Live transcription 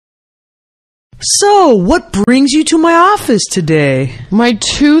So, what brings you to my office today? My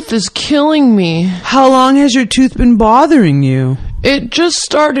tooth is killing me. How long has your tooth been bothering you? It just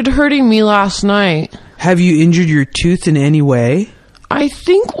started hurting me last night. Have you injured your tooth in any way? I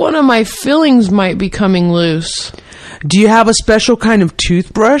think one of my fillings might be coming loose. Do you have a special kind of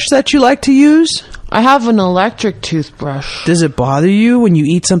toothbrush that you like to use? I have an electric toothbrush. Does it bother you when you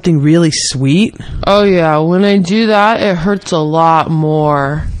eat something really sweet? Oh yeah, when I do that, it hurts a lot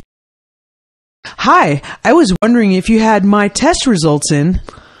more. Hi, I was wondering if you had my test results in.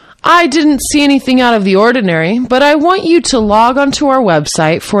 I didn't see anything out of the ordinary, but I want you to log onto our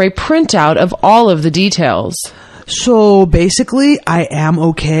website for a printout of all of the details. So basically, I am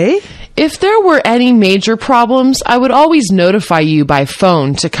okay? If there were any major problems, I would always notify you by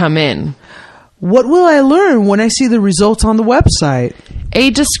phone to come in. What will I learn when I see the results on the website?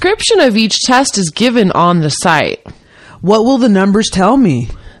 A description of each test is given on the site. What will the numbers tell me?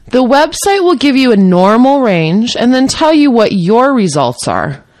 The website will give you a normal range and then tell you what your results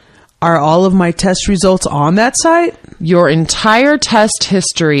are. Are all of my test results on that site? Your entire test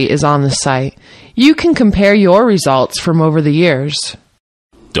history is on the site. You can compare your results from over the years.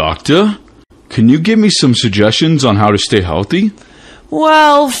 Doctor, can you give me some suggestions on how to stay healthy?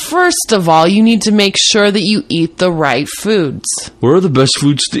 Well, first of all, you need to make sure that you eat the right foods. What are the best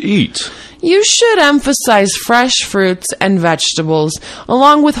foods to eat? You should emphasize fresh fruits and vegetables,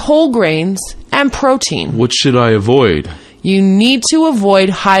 along with whole grains and protein. What should I avoid? You need to avoid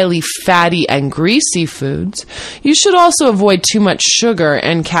highly fatty and greasy foods. You should also avoid too much sugar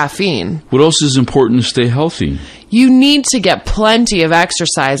and caffeine. What else is important to stay healthy? You need to get plenty of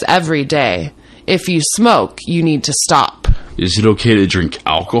exercise every day. If you smoke, you need to stop. Is it okay to drink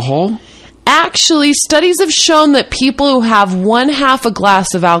alcohol? Actually, studies have shown that people who have 1/2 a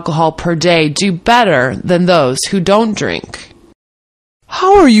glass of alcohol per day do better than those who don't drink.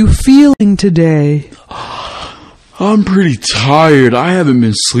 How are you feeling today? I'm pretty tired. I haven't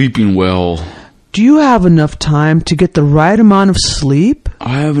been sleeping well. Do you have enough time to get the right amount of sleep?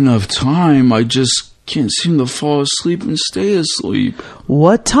 I have enough time. I just can't seem to fall asleep and stay asleep.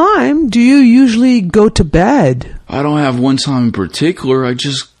 What time do you usually go to bed? I don't have one time in particular. I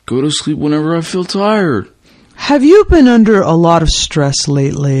just go to sleep whenever I feel tired. Have you been under a lot of stress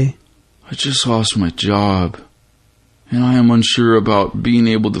lately? I just lost my job, and I am unsure about being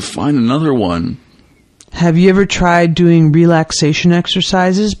able to find another one. Have you ever tried doing relaxation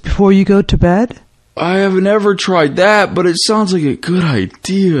exercises before you go to bed? I haven't ever tried that, but it sounds like a good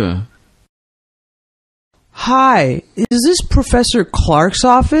idea. Hi, is this Professor Clark's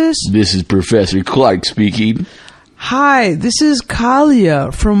office? This is Professor Clark speaking. Hi, this is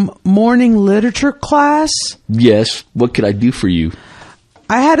Kalia from morning literature class. Yes, what can I do for you?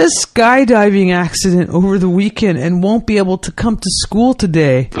 I had a skydiving accident over the weekend and won't be able to come to school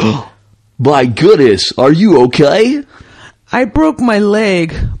today. My goodness, are you okay? I broke my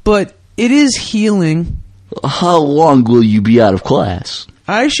leg, but it is healing. How long will you be out of class?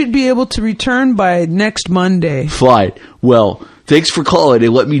 I should be able to return by next Monday. Fine. Well, thanks for calling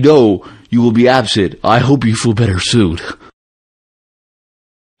and let me know you will be absent. I hope you feel better soon.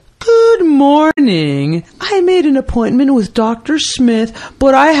 Good morning. I made an appointment with Dr. Smith,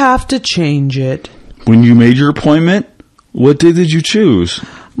 but I have to change it. When you made your appointment, what day did you choose?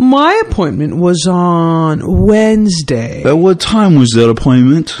 My appointment was on Wednesday. At what time was that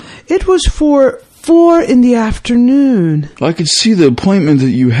appointment? It was for 4 in the afternoon. I could see the appointment that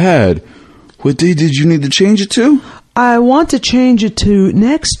you had. What day did you need to change it to? I want to change it to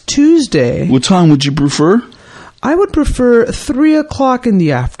next Tuesday. What time would you prefer? I would prefer 3 o'clock in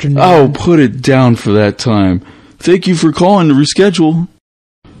the afternoon. I'll put it down for that time. Thank you for calling to reschedule.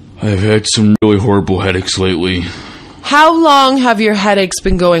 I've had some really horrible headaches lately. How long have your headaches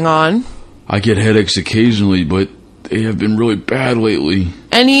been going on? I get headaches occasionally, but they have been really bad lately.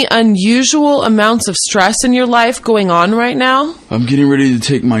 Any unusual amounts of stress in your life going on right now? I'm getting ready to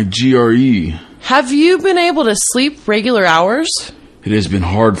take my GRE. Have you been able to sleep regular hours? It has been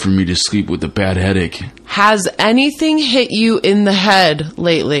hard for me to sleep with a bad headache. Has anything hit you in the head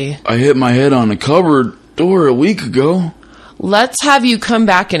lately? I hit my head on a cupboard door a week ago. Let's have you come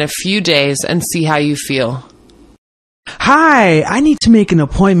back in a few days and see how you feel. Hi, I need to make an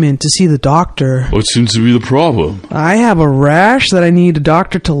appointment to see the doctor. What seems to be the problem? I have a rash that I need a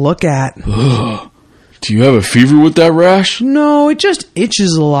doctor to look at. Do you have a fever with that rash? No, it just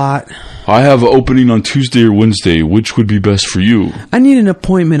itches a lot. I have an opening on Tuesday or Wednesday. Which would be best for you? I need an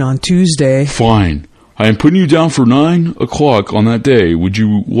appointment on Tuesday. Fine. I am putting you down for 9 o'clock on that day. Would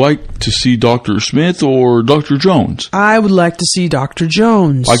you like to see Dr. Smith or Dr. Jones? I would like to see Dr.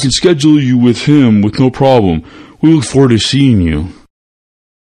 Jones. I can schedule you with him with no problem. We look forward to seeing you.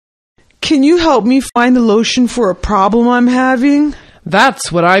 Can you help me find the lotion for a problem I'm having?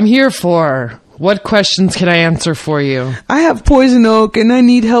 That's what I'm here for. What questions can I answer for you? I have poison oak and I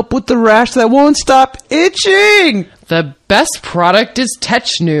need help with the rash that won't stop itching. The best product is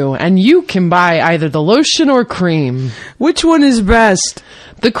Technu, and you can buy either the lotion or cream. Which one is best?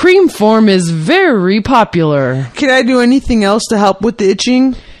 The cream form is very popular. Can I do anything else to help with the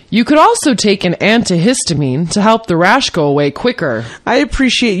itching? You could also take an antihistamine to help the rash go away quicker. I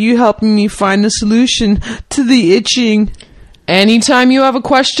appreciate you helping me find a solution to the itching. Anytime you have a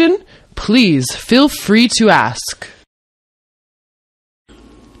question, please feel free to ask.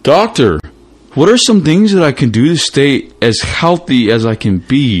 Doctor, what are some things that I can do to stay as healthy as I can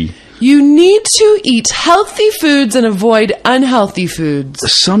be? You need to eat healthy foods and avoid unhealthy foods.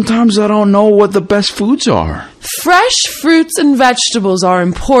 Sometimes I don't know what the best foods are. Fresh fruits and vegetables are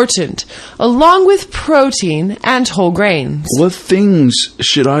important, along with protein and whole grains. What things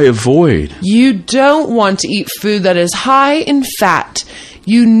should I avoid? You don't want to eat food that is high in fat.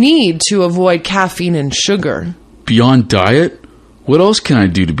 You need to avoid caffeine and sugar. Beyond diet, what else can I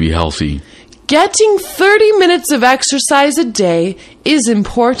do to be healthy? Getting 30 minutes of exercise a day is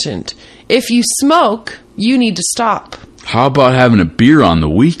important. If you smoke, you need to stop. How about having a beer on the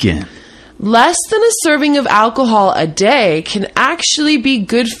weekend? Less than a serving of alcohol a day can actually be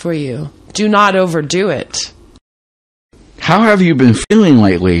good for you. Do not overdo it. How have you been feeling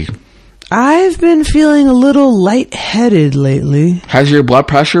lately? I've been feeling a little lightheaded lately. Has your blood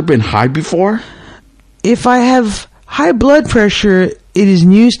pressure been high before? If I have high blood pressure, it is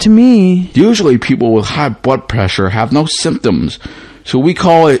news to me. Usually people with high blood pressure have no symptoms, so we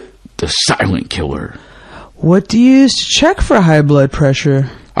call it the silent killer. What do you use to check for high blood pressure?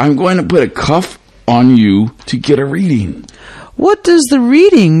 I'm going to put a cuff on you to get a reading. What does the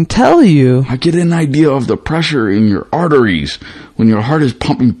reading tell you? I get an idea of the pressure in your arteries when your heart is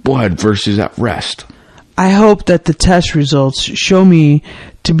pumping blood versus at rest. I hope that the test results show me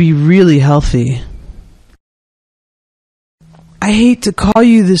to be really healthy. I hate to call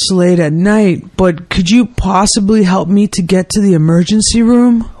you this late at night, but could you possibly help me to get to the emergency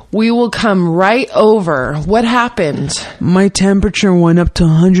room? We will come right over. What happened? My temperature went up to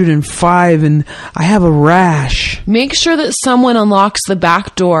 105 and I have a rash. Make sure that someone unlocks the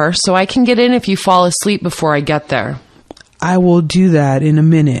back door so I can get in if you fall asleep before I get there. I will do that in a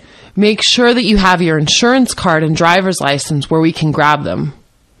minute. Make sure that you have your insurance card and driver's license where we can grab them.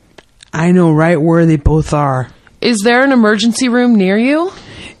 I know right where they both are. Is there an emergency room near you?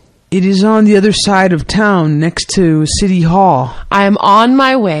 It is on the other side of town, next to City Hall. I am on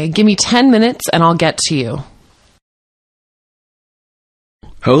my way. Give me 10 minutes and I'll get to you.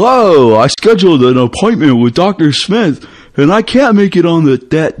 Hello, I scheduled an appointment with Dr. Smith, and I can't make it on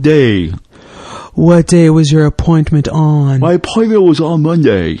that day. What day was your appointment on? My appointment was on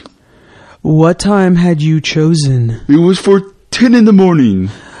Monday. What time had you chosen? It was for 10 in the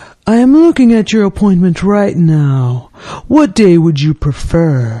morning. I am looking at your appointment right now. What day would you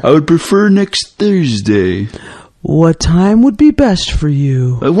prefer? I would prefer next Thursday. What time would be best for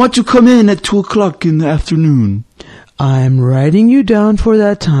you? I want to come in at 2 o'clock in the afternoon. I'm writing you down for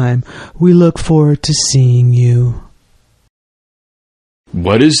that time. We look forward to seeing you.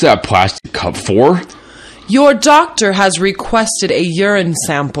 What is that plastic cup for? Your doctor has requested a urine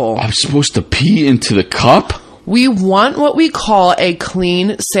sample. I'm supposed to pee into the cup? We want what we call a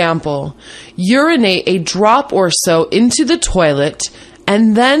clean sample. Urinate a drop or so into the toilet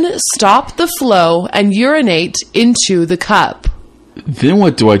and then stop the flow and urinate into the cup. Then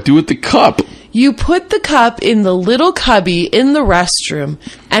what do I do with the cup? You put the cup in the little cubby in the restroom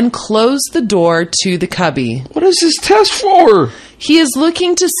and close the door to the cubby. What is this test for? He is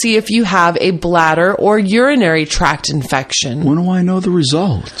looking to see if you have a bladder or urinary tract infection. When do I know the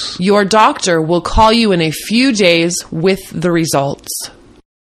results? Your doctor will call you in a few days with the results.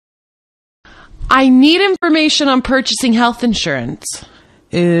 I need information on purchasing health insurance.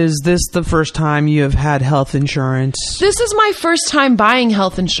 Is this the first time you have had health insurance? This is my first time buying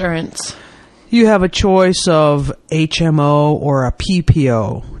health insurance. You have a choice of HMO or a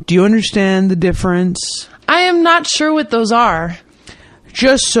PPO. Do you understand the difference? I am not sure what those are.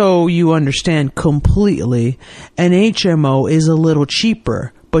 Just so you understand completely, an HMO is a little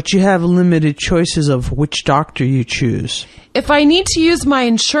cheaper, but you have limited choices of which doctor you choose. If I need to use my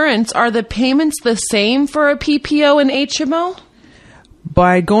insurance, are the payments the same for a PPO and HMO?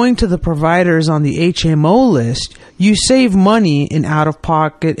 By going to the providers on the HMO list, you save money in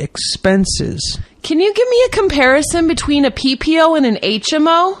out-of-pocket expenses. Can you give me a comparison between a PPO and an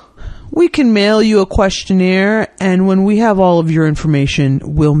HMO? We can mail you a questionnaire, and when we have all of your information,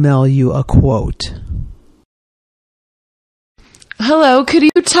 we'll mail you a quote. Hello, could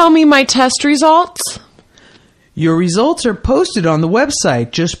you tell me my test results? Your results are posted on the website.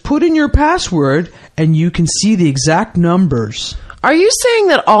 Just put in your password and you can see the exact numbers. Are you saying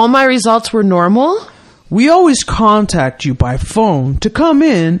that all my results were normal? We always contact you by phone to come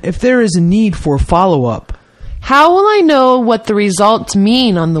in if there is a need for follow-up. How will I know what the results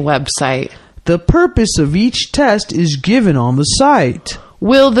mean on the website? The purpose of each test is given on the site.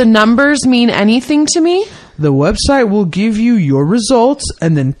 Will the numbers mean anything to me? The website will give you your results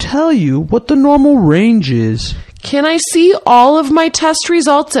and then tell you what the normal range is. Can I see all of my test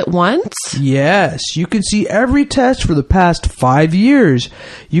results at once? Yes, you can see every test for the past 5 years.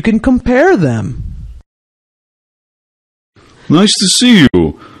 You can compare them. Nice to see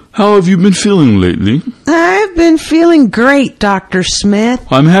you. How have you been feeling lately? I've been feeling great, Dr. Smith.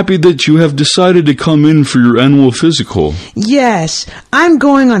 I'm happy that you have decided to come in for your annual physical. Yes, I'm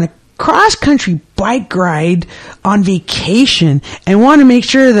going on a cross-country bike ride on vacation and want to make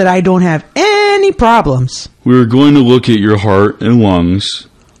sure that I don't have any problems. We're going to look at your heart and lungs,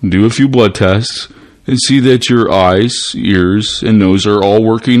 do a few blood tests, and see that your eyes, ears, and nose are all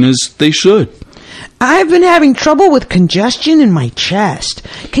working as they should. I've been having trouble with congestion in my chest.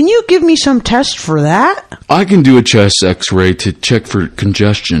 Can you give me some tests for that? I can do a chest x-ray to check for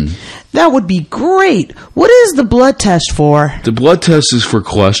congestion. That would be great. What is the blood test for? The blood test is for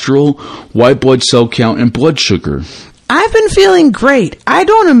cholesterol, white blood cell count, and blood sugar. I've been feeling great. I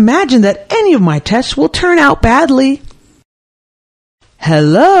don't imagine that any of my tests will turn out badly.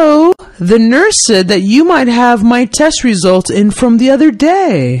 Hello? The nurse said that you might have my test results in from the other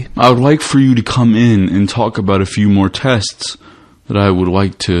day. I would like for you to come in and talk about a few more tests that I would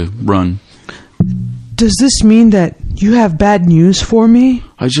like to run. Does this mean that you have bad news for me?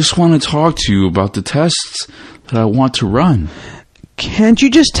 I just want to talk to you about the tests that I want to run. Can't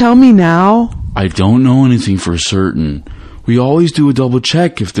you just tell me now? I don't know anything for certain. We always do a double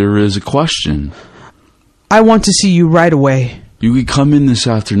check if there is a question. I want to see you right away. You could come in this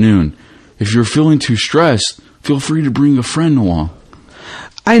afternoon. If you're feeling too stressed, feel free to bring a friend along.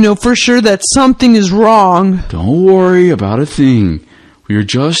 I know for sure that something is wrong. Don't worry about a thing. We are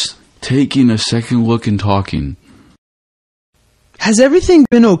just taking a second look and talking. Has everything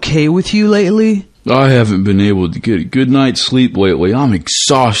been okay with you lately? I haven't been able to get a good night's sleep lately. I'm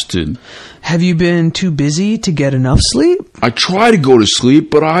exhausted. Have you been too busy to get enough sleep? I try to go to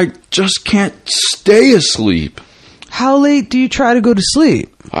sleep, but I just can't stay asleep. How late do you try to go to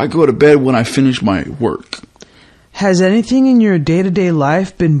sleep? I go to bed when I finish my work. Has anything in your day-to-day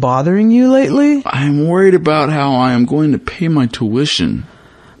life been bothering you lately? I am worried about how I am going to pay my tuition.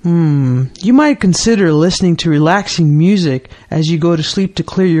 You might consider listening to relaxing music as you go to sleep to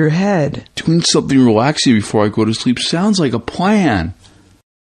clear your head. Doing something relaxing before I go to sleep sounds like a plan.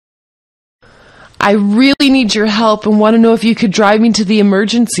 I really need your help and want to know if you could drive me to the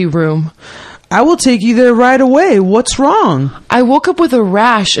emergency room. I will take you there right away. What's wrong? I woke up with a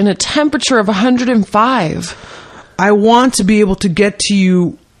rash and a temperature of 105. I want to be able to get to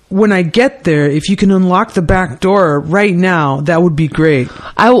you when I get there. If you can unlock the back door right now, that would be great.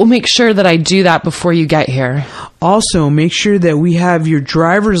 I will make sure that I do that before you get here. Also, make sure that we have your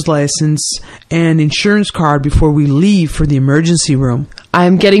driver's license and insurance card before we leave for the emergency room. I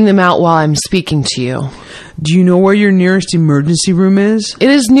am getting them out while I'm speaking to you. Do you know where your nearest emergency room is? It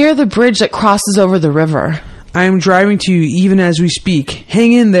is near the bridge that crosses over the river. I am driving to you even as we speak.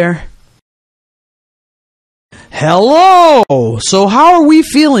 Hang in there. Hello! So how are we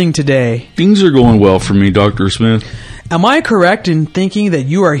feeling today? Things are going well for me, Dr. Smith. Am I correct in thinking that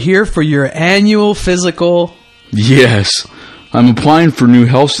you are here for your annual physical? Yes. I'm applying for new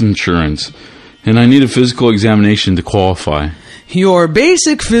health insurance, and I need a physical examination to qualify. Your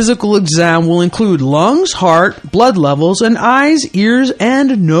basic physical exam will include lungs, heart, blood levels, and eyes, ears,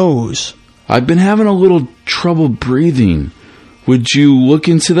 and nose. I've been having a little trouble breathing. Would you look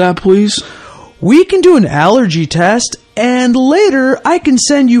into that, please? We can do an allergy test, and later I can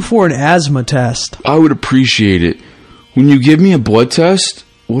send you for an asthma test. I would appreciate it. When you give me a blood test,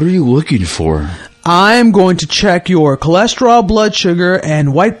 what are you looking for? I'm going to check your cholesterol, blood sugar,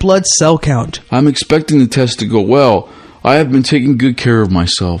 and white blood cell count. I'm expecting the test to go well. I have been taking good care of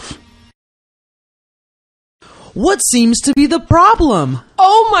myself. What seems to be the problem?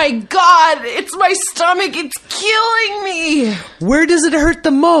 Oh my God! It's my stomach! It's killing me! Where does it hurt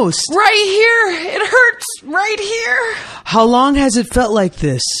the most? Right here! It hurts right here! How long has it felt like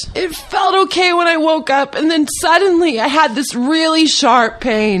this? It felt okay when I woke up, and then suddenly I had this really sharp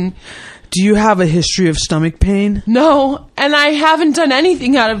pain. Do you have a history of stomach pain? No, and I haven't done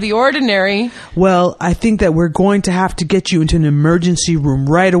anything out of the ordinary. Well, I think that we're going to have to get you into an emergency room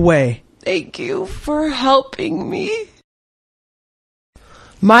right away. Thank you for helping me.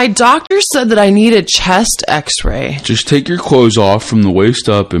 My doctor said that I need a chest x-ray. Just take your clothes off from the waist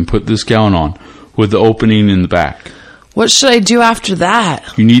up and put this gown on, with the opening in the back. What should I do after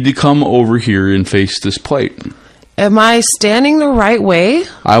that? You need to come over here and face this plate. Am I standing the right way?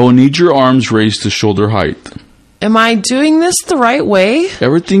 I will need your arms raised to shoulder height. Am I doing this the right way?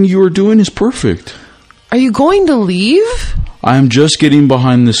 Everything you are doing is perfect. Are you going to leave? I am just getting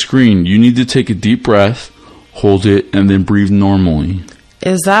behind the screen. You need to take a deep breath, hold it, and then breathe normally.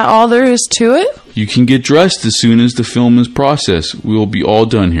 Is that all there is to it? You can get dressed as soon as the film is processed. We will be all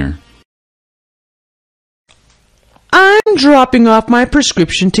done here. I'm dropping off my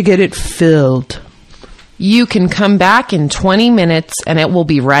prescription to get it filled. You can come back in 20 minutes and it will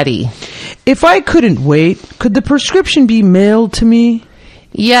be ready. If I couldn't wait, could the prescription be mailed to me?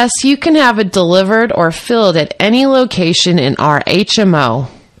 Yes, you can have it delivered or filled at any location in our HMO.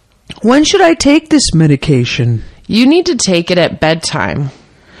 When should I take this medication? You need to take it at bedtime.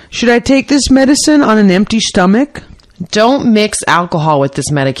 Should I take this medicine on an empty stomach? Don't mix alcohol with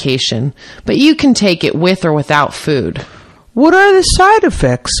this medication, but you can take it with or without food. What are the side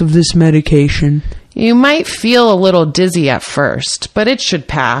effects of this medication? You might feel a little dizzy at first, but it should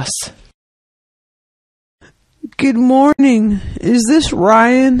pass. Good morning. Is this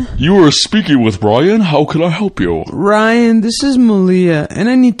Ryan? You are speaking with Ryan. How can I help you? Ryan, this is Malia, and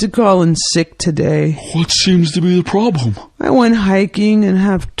I need to call in sick today. What seems to be the problem? I went hiking and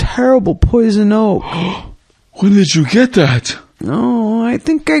have terrible poison oak. When did you get that? Oh, I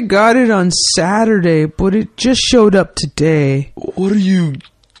think I got it on Saturday, but it just showed up today. What are you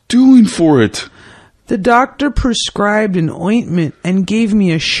doing for it? The doctor prescribed an ointment and gave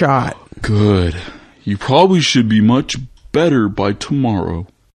me a shot. Good. You probably should be much better by tomorrow.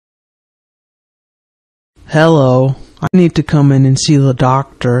 Hello. I need to come in and see the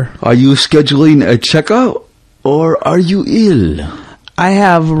doctor. Are you scheduling a checkup or are you ill? I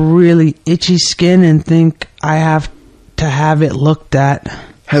have really itchy skin and think I have to have it looked at.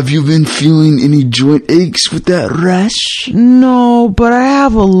 Have you been feeling any joint aches with that rash? No, but I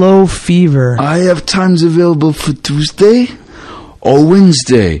have a low fever. I have times available for Tuesday or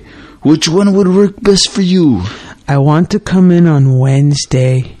Wednesday. Which one would work best for you? I want to come in on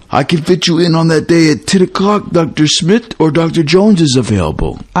Wednesday. I can fit you in on that day at 10 o'clock. Dr. Smith or Dr. Jones is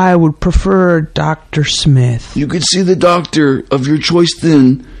available. I would prefer Dr. Smith. You can see the doctor of your choice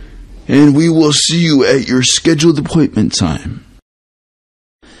then, and we will see you at your scheduled appointment time.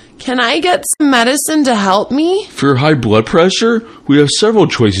 Can I get some medicine to help me? For your high blood pressure, we have several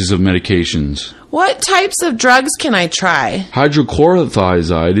choices of medications. What types of drugs can I try?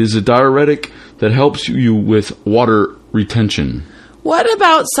 Hydrochlorothiazide is a diuretic that helps you with water retention. What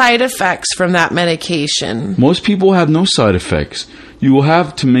about side effects from that medication? Most people have no side effects. You will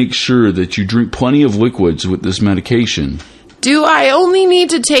have to make sure that you drink plenty of liquids with this medication. Do I only need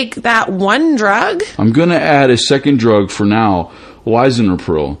to take that one drug? I'm going to add a second drug for now,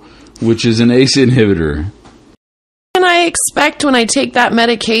 lisinopril, which is an ACE inhibitor. What can I expect when I take that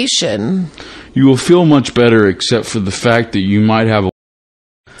medication? You will feel much better except for the fact that you might have a...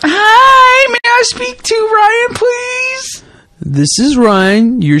 Hi, may I speak to Ryan, please? This is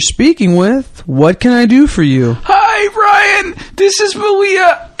Ryan you're speaking with. What can I do for you? Hi, Ryan. This is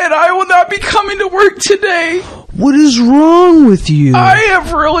Malia, and I will not be coming to work today. What is wrong with you? I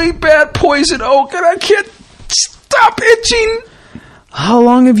have really bad poison oak, and I can't stop itching. How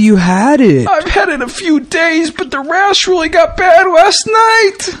long have you had it? I've had it a few days, but the rash really got bad last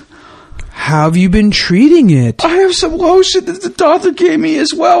night. How have you been treating it? I have some lotion that the doctor gave me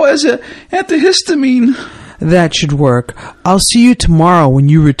as well as an antihistamine. That should work. I'll see you tomorrow when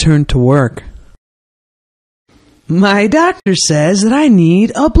you return to work. My doctor says that I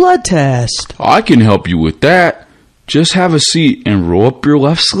need a blood test. I can help you with that. Just have a seat and roll up your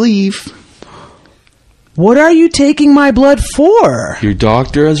left sleeve. What are you taking my blood for? Your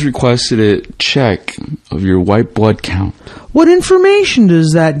doctor has requested a check of your white blood count. What information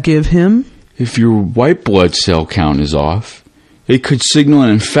does that give him? If your white blood cell count is off, it could signal an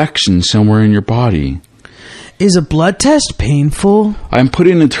infection somewhere in your body. Is a blood test painful? I'm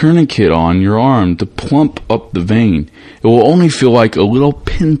putting a tourniquet on your arm to plump up the vein. It will only feel like a little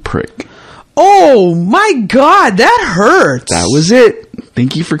pinprick. Oh, my God, that hurts. That was it.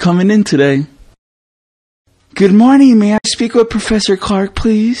 Thank you for coming in today. Good morning. May I speak with Professor Clark,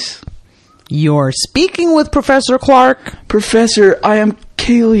 please? You're speaking with Professor Clark? Professor, I am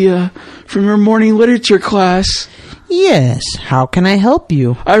Kalia from your morning literature class. Yes, how can I help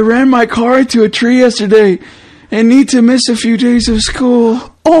you? I ran my car into a tree yesterday and need to miss a few days of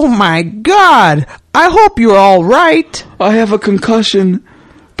school. Oh my God! I hope you're all right. I have a concussion,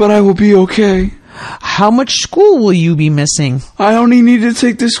 but I will be okay. How much school will you be missing? I only need to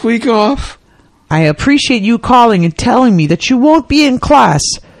take this week off. I appreciate you calling and telling me that you won't be in class.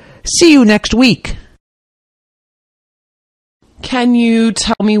 See you next week. Can you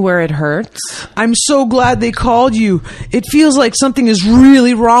tell me where it hurts? I'm so glad they called you. It feels like something is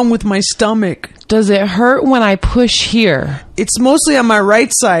really wrong with my stomach. Does it hurt when I push here? It's mostly on my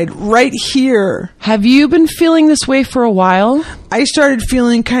right side, right here. Have you been feeling this way for a while? I started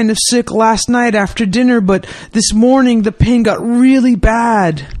feeling kind of sick last night after dinner, but this morning the pain got really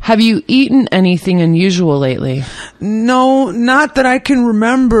bad. Have you eaten anything unusual lately? No, not that I can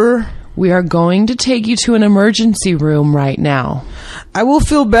remember. We are going to take you to an emergency room right now. I will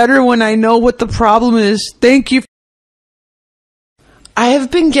feel better when I know what the problem is. Thank you. I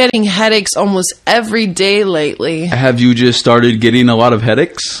have been getting headaches almost every day lately. Have you just started getting a lot of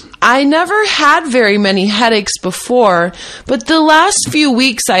headaches? I never had very many headaches before, but the last few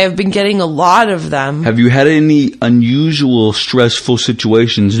weeks I have been getting a lot of them. Have you had any unusual, stressful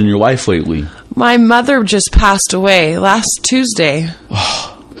situations in your life lately? My mother just passed away last Tuesday.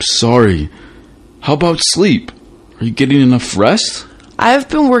 I'm sorry. How about sleep? Are you getting enough rest? I have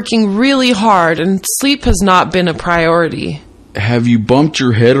been working really hard and sleep has not been a priority. Have you bumped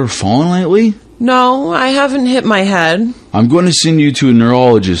your head or fallen lately? No, I haven't hit my head. I'm going to send you to a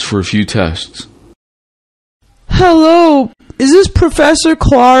neurologist for a few tests. Hello, is this Professor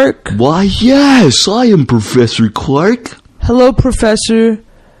Clark? Why, yes, I am Professor Clark. Hello, Professor.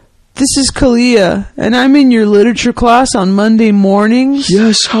 This is Kalia, and I'm in your literature class on Monday mornings.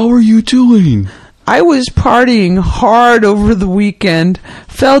 Yes, how are you doing? I was partying hard over the weekend,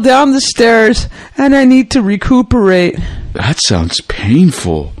 fell down the stairs, and I need to recuperate. That sounds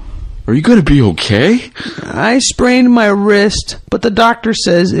painful. Are you going to be okay? I sprained my wrist, but the doctor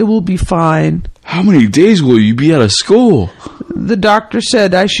says it will be fine. How many days will you be out of school? The doctor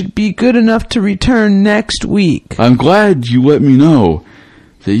said I should be good enough to return next week. I'm glad you let me know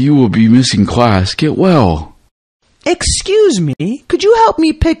that you will be missing class. Get well. Excuse me, could you help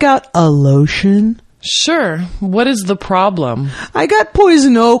me pick out a lotion? Sure. What is the problem? I got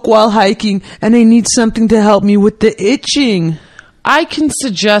poison oak while hiking, and I need something to help me with the itching. I can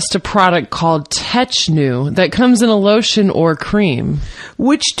suggest a product called Technu that comes in a lotion or cream.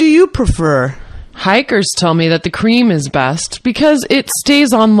 Which do you prefer? Hikers tell me that the cream is best because it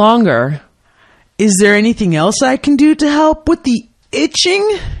stays on longer. Is there anything else I can do to help with the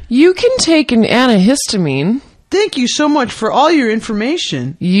itching? You can take an antihistamine. Thank you so much for all your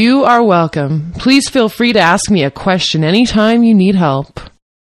information. You are welcome. Please feel free to ask me a question anytime you need help.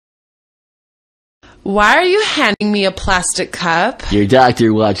 Why are you handing me a plastic cup? Your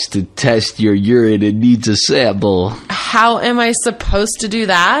doctor wants to test your urine and needs a sample. How am I supposed to do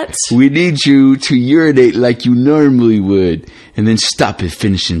that? We need you to urinate like you normally would, and then stop it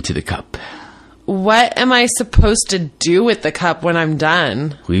finishing to the cup. What am I supposed to do with the cup when I'm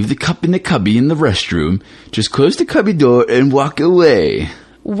done? Leave the cup in the cubby in the restroom. Just close the cubby door and walk away.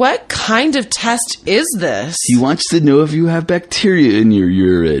 What kind of test is this? He wants to know if you have bacteria in your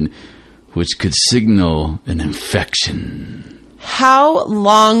urine, which could signal an infection. How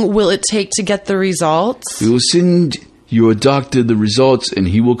long will it take to get the results? We will send your doctor the results and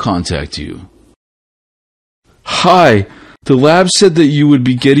he will contact you. Hi, the lab said that you would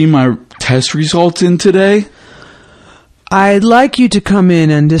be getting my test results in today. I'd like you to come in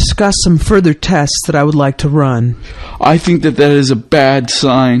and discuss some further tests that I would like to run. I think that is a bad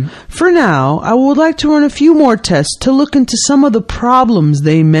sign. For now, I would like to run a few more tests to look into some of the problems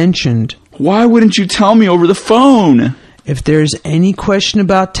they mentioned. Why wouldn't you tell me over the phone? If there's any question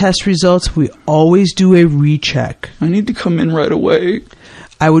about test results, we always do a recheck. I need to come in right away.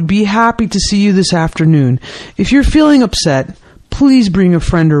 I would be happy to see you this afternoon. If you're feeling upset, please bring a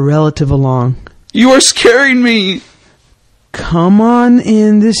friend or relative along. You are scaring me. Come on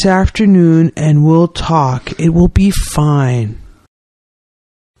in this afternoon and we'll talk. It will be fine.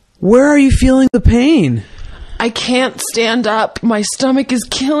 Where are you feeling the pain? I can't stand up. My stomach is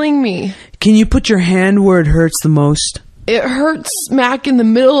killing me. Can you put your hand where it hurts the most? It hurts smack in the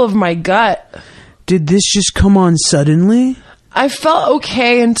middle of my gut. Did this just come on suddenly? I felt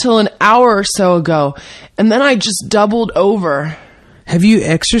okay until an hour or so ago, and then I just doubled over. Have you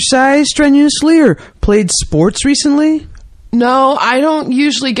exercised strenuously or played sports recently? No, I don't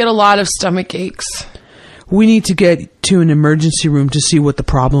usually get a lot of stomach aches. We need to get to an emergency room to see what the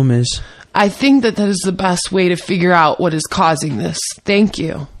problem is. I think that is the best way to figure out what is causing this. Thank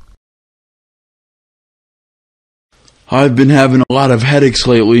you. I've been having a lot of headaches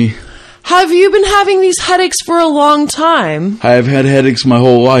lately. Have you been having these headaches for a long time? I have had headaches my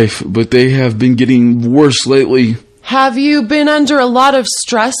whole life, but they have been getting worse lately. Have you been under a lot of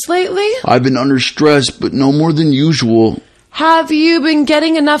stress lately? I've been under stress, but no more than usual. Have you been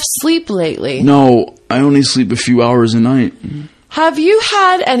getting enough sleep lately? No, I only sleep a few hours a night. Have you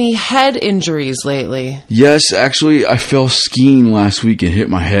had any head injuries lately? Yes, actually, I fell skiing last week and hit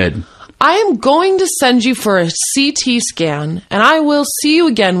my head. I am going to send you for a CT scan, and I will see you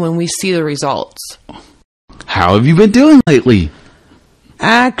again when we see the results. How have you been doing lately?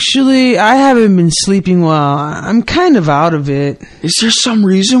 Actually, I haven't been sleeping well. I'm kind of out of it. Is there some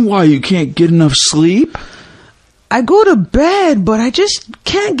reason why you can't get enough sleep? I go to bed, but I just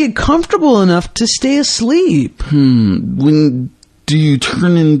can't get comfortable enough to stay asleep. When do you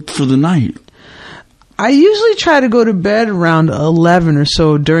turn in for the night? I usually try to go to bed around 11 or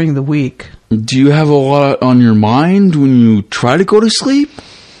so during the week. Do you have a lot on your mind when you try to go to sleep?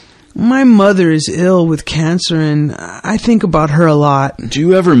 My mother is ill with cancer, and I think about her a lot. Do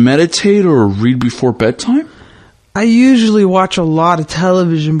you ever meditate or read before bedtime? I usually watch a lot of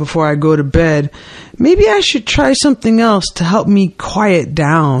television before I go to bed. Maybe I should try something else to help me quiet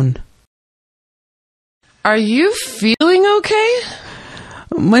down. Are you feeling okay?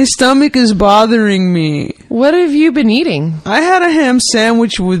 My stomach is bothering me. What have you been eating? I had a ham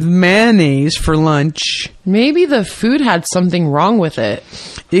sandwich with mayonnaise for lunch. Maybe the food had something wrong with it.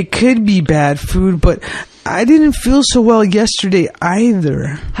 It could be bad food, but I didn't feel so well yesterday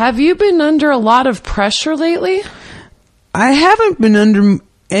either. Have you been under a lot of pressure lately? I haven't been under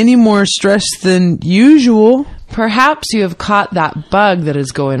any more stress than usual. Perhaps you have caught that bug that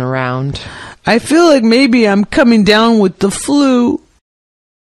is going around. I feel like maybe I'm coming down with the flu.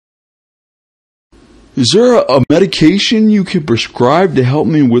 Is there a medication you can prescribe to help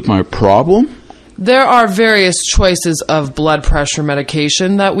me with my problem? There are various choices of blood pressure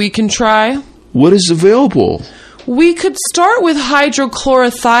medication that we can try. What is available? We could start with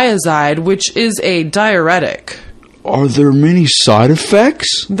hydrochlorothiazide, which is a diuretic. Are there many side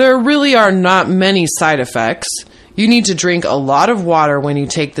effects? There really are not many side effects. You need to drink a lot of water when you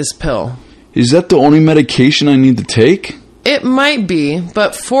take this pill. Is that the only medication I need to take? It might be,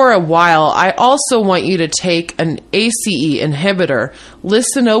 but for a while, I also want you to take an ACE inhibitor,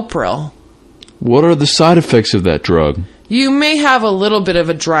 lisinopril. What are the side effects of that drug? You may have a little bit of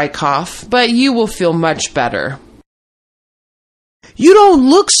a dry cough, but you will feel much better. You don't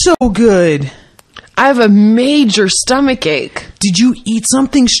look so good. I have a major stomach ache. Did you eat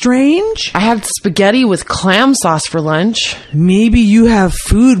something strange? I had spaghetti with clam sauce for lunch. Maybe you have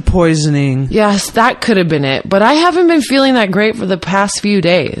food poisoning. Yes, that could have been it, but I haven't been feeling that great for the past few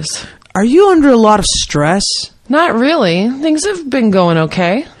days. Are you under a lot of stress? Not really. Things have been going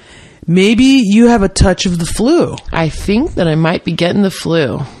okay. Maybe you have a touch of the flu. I think that I might be getting the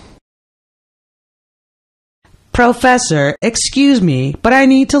flu. Professor, excuse me, but I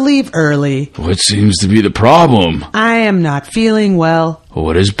need to leave early. What seems to be the problem? I am not feeling well.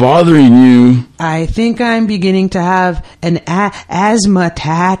 What is bothering you? I think I'm beginning to have an asthma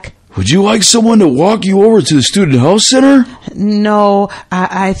attack. Would you like someone to walk you over to the student health center? No,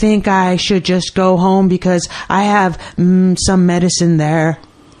 I think I should just go home because I have some medicine there.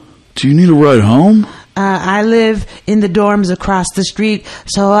 Do you need a ride home? I live in the dorms across the street,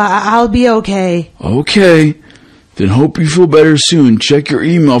 so I'll be okay. Okay. Then hope you feel better soon. Check your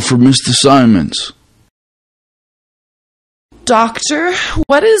email for missed assignments. Doctor,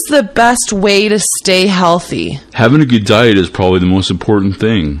 what is the best way to stay healthy? Having a good diet is probably the most important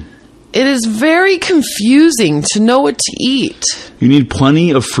thing. It is very confusing to know what to eat. You need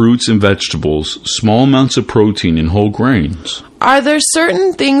plenty of fruits and vegetables, small amounts of protein, and whole grains. Are there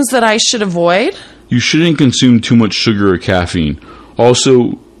certain things that I should avoid? You shouldn't consume too much sugar or caffeine.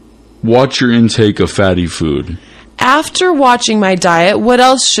 Also, watch your intake of fatty food. After watching my diet, what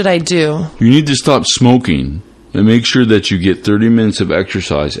else should I do? You need to stop smoking and make sure that you get 30 minutes of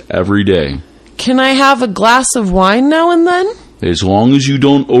exercise every day. Can I have a glass of wine now and then? As long as you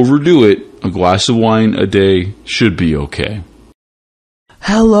don't overdo it, a glass of wine a day should be okay.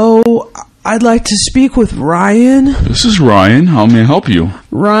 Hello, I'd like to speak with Ryan. This is Ryan. How may I help you?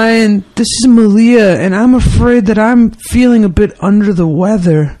 Ryan, this is Malia, and I'm afraid that I'm feeling a bit under the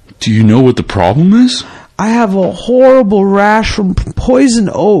weather. Do you know what the problem is? I have a horrible rash from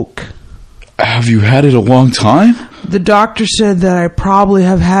poison oak. Have you had it a long time? The doctor said that I probably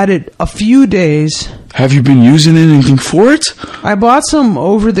have had it a few days. Have you been using anything for it? I bought some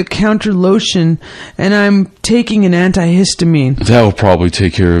over-the-counter lotion, and I'm taking an antihistamine. That will probably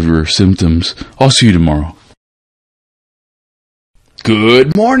take care of your symptoms. I'll see you tomorrow.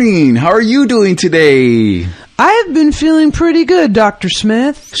 Good morning. How are you doing today? I have been feeling pretty good, Dr.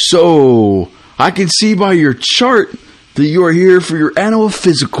 Smith. So, I can see by your chart that you are here for your annual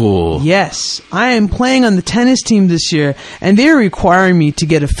physical. Yes, I am playing on the tennis team this year, and they're requiring me to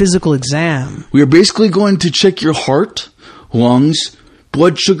get a physical exam. We are basically going to check your heart, lungs,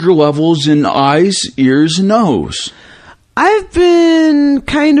 blood sugar levels, and eyes, ears, and nose. I've been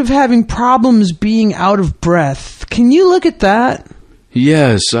kind of having problems being out of breath. Can you look at that?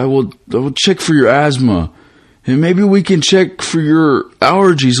 Yes, I will check for your asthma. And maybe we can check for your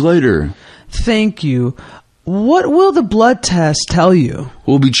allergies later. Thank you. What will the blood test tell you?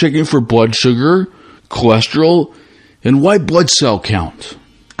 We'll be checking for blood sugar, cholesterol, and white blood cell count.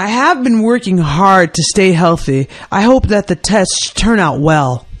 I have been working hard to stay healthy. I hope that the tests turn out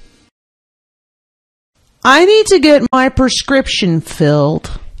well. I need to get my prescription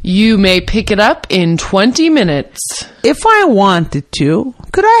filled. You may pick it up in 20 minutes. If I wanted to,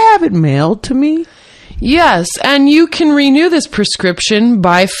 could I have it mailed to me? Yes, and you can renew this prescription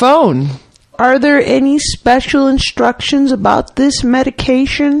by phone. Are there any special instructions about this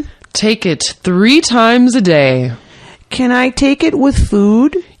medication? Take it 3 times a day. Can I take it with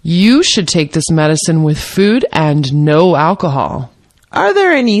food? You should take this medicine with food and no alcohol. Are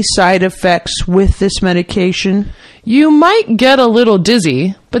there any side effects with this medication? You might get a little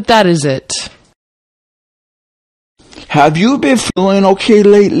dizzy, but that is it. Have you been feeling okay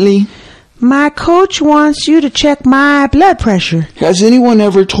lately? My coach wants you to check my blood pressure. Has anyone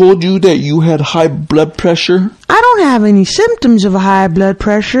ever told you that you had high blood pressure? I don't have any symptoms of high blood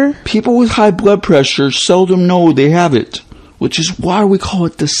pressure. People with high blood pressure seldom know they have it, which is why we call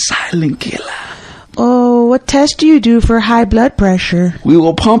it the silent killer. Oh, what test do you do for high blood pressure? We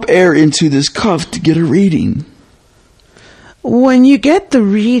will pump air into this cuff to get a reading. When you get the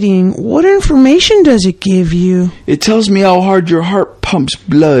reading, what information does it give you? It tells me how hard your heart pumps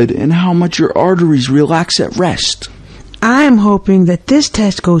blood and how much your arteries relax at rest. I'm hoping that this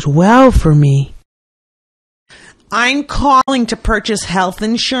test goes well for me. I'm calling to purchase health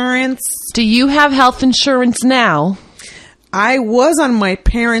insurance. Do you have health insurance now? I was on my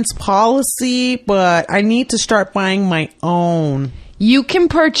parents' policy, but I need to start buying my own. You can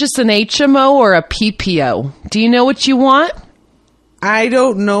purchase an HMO or a PPO. Do you know what you want? I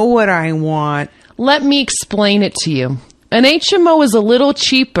don't know what I want. Let me explain it to you. An HMO is a little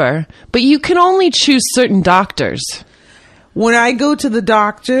cheaper, but you can only choose certain doctors. When I go to the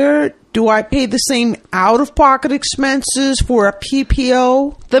doctor, do I pay the same out-of-pocket expenses for a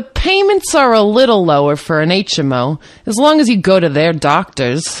PPO? The payments are a little lower for an HMO, as long as you go to their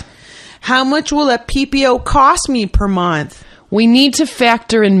doctors. How much will a PPO cost me per month? We need to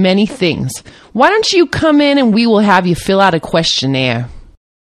factor in many things. Why don't you come in and we will have you fill out a questionnaire?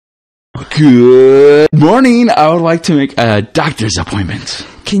 Good morning. I would like to make a doctor's appointment.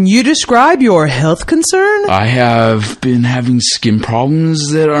 Can you describe your health concern? I have been having skin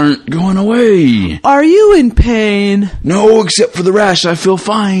problems that aren't going away. Are you in pain? No, except for the rash. I feel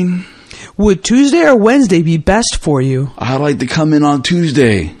fine. Would Tuesday or Wednesday be best for you? I'd like to come in on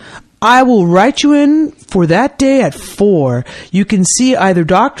Tuesday. I will write you in for that day at 4. You can see either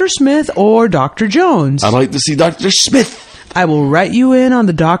Dr. Smith or Dr. Jones. I'd like to see Dr. Smith. I will write you in on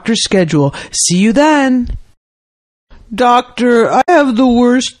the doctor's schedule. See you then. Doctor, I have the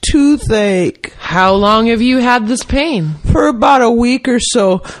worst toothache. How long have you had this pain? For about a week or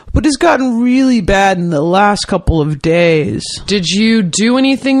so, but it's gotten really bad in the last couple of days. Did you do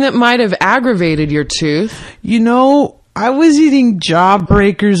anything that might have aggravated your tooth? You know, I was eating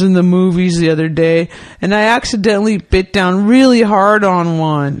Jawbreakers in the movies the other day, and I accidentally bit down really hard on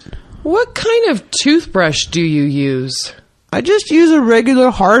one. What kind of toothbrush do you use? I just use a regular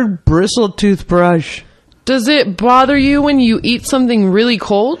hard bristle toothbrush. Does it bother you when you eat something really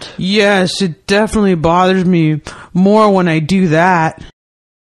cold? Yes, it definitely bothers me more when I do that.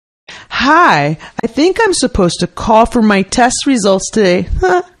 Hi, I think I'm supposed to call for my test results today.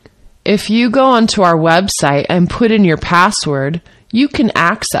 If you go onto our website and put in your password, you can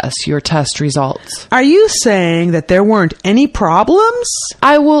access your test results. Are you saying that there weren't any problems?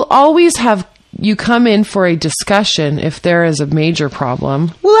 I will always have you come in for a discussion if there is a major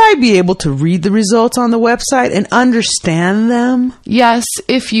problem. Will I be able to read the results on the website and understand them? Yes,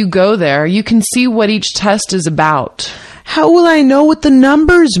 if you go there, you can see what each test is about. How will I know what the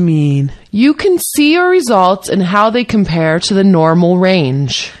numbers mean? You can see your results and how they compare to the normal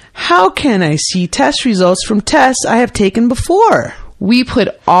range. How can I see test results from tests I have taken before? We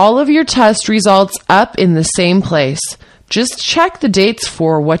put all of your test results up in the same place. Just check the dates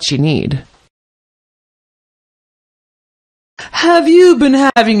for what you need. Have you been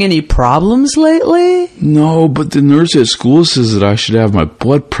having any problems lately? No, but the nurse at school says that I should have my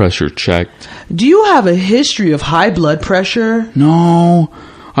blood pressure checked. Do you have a history of high blood pressure? No,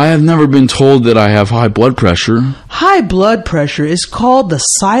 I have never been told that I have high blood pressure. High blood pressure is called the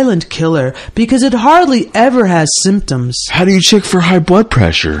silent killer because it hardly ever has symptoms. How do you check for high blood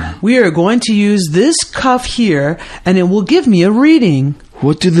pressure? We are going to use this cuff here, and it will give me a reading.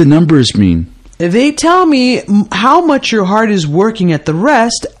 What do the numbers mean? They tell me how much your heart is working at the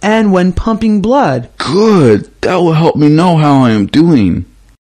rest and when pumping blood. Good. That will help me know how I am doing.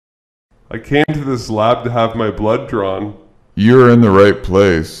 I came to this lab to have my blood drawn. You're in the right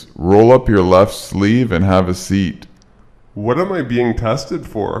place. Roll up your left sleeve and have a seat. What am I being tested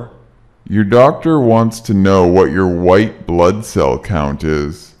for? Your doctor wants to know what your white blood cell count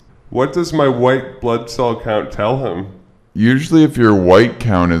is. What does my white blood cell count tell him? Usually if your white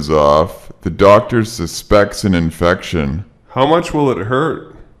count is off, the doctor suspects an infection. How much will it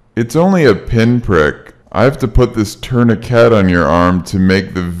hurt? It's only a pinprick. I have to put this tourniquet on your arm to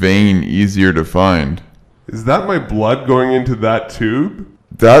make the vein easier to find. Is that my blood going into that tube?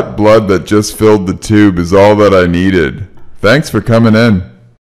 That blood that just filled the tube is all that I needed. Thanks for coming in.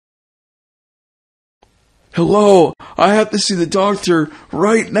 Hello, I have to see the doctor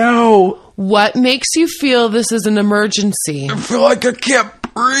right now. What makes you feel this is an emergency? I feel like I can't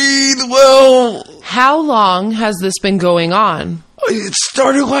breathe well. How long has this been going on? It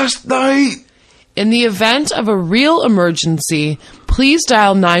started last night. In the event of a real emergency, please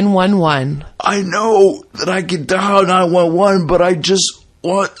dial 911. I know that I can dial 911, but I just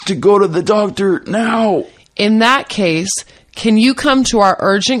want to go to the doctor now. In that case, can you come to our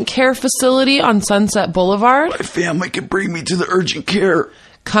urgent care facility on Sunset Boulevard? My family can bring me to the urgent care.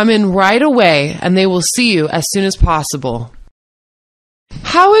 Come in right away, and they will see you as soon as possible.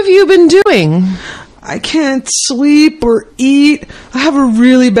 How have you been doing? I can't sleep or eat. I have a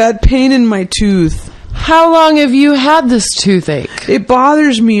really bad pain in my tooth. How long have you had this toothache? It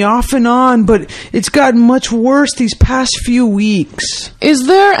bothers me off and on, but it's gotten much worse these past few weeks. Is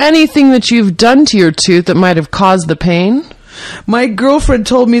there anything that you've done to your tooth that might have caused the pain? My girlfriend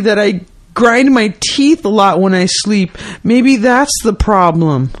told me that I grind my teeth a lot when I sleep. Maybe that's the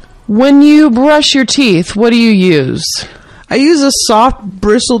problem. When you brush your teeth, what do you use? I use a soft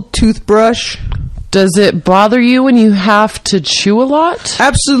bristled toothbrush. Does it bother you when you have to chew a lot?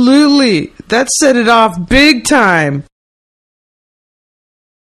 Absolutely. That set it off big time.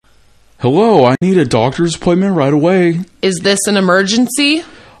 Hello, I need a doctor's appointment right away. Is this an emergency?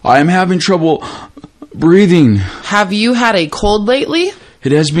 I am having trouble breathing. Have you had a cold lately?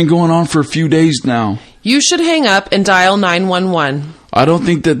 It has been going on for a few days now. You should hang up and dial 911. I don't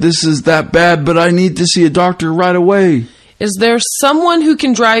think that this is that bad, but I need to see a doctor right away. Is there someone who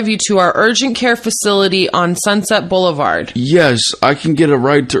can drive you to our urgent care facility on Sunset Boulevard? Yes, I can get a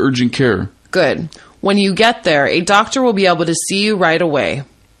ride to urgent care. Good. When you get there, a doctor will be able to see you right away.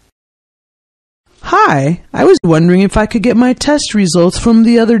 Hi, I was wondering if I could get my test results from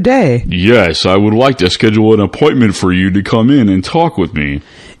the other day. Yes, I would like to schedule an appointment for you to come in and talk with me.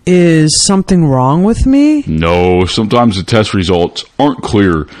 Is something wrong with me? No, sometimes the test results aren't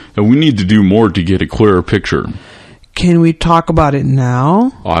clear, and we need to do more to get a clearer picture. Can we talk about it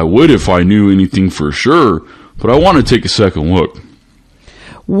now? I would if I knew anything for sure, but I want to take a second look.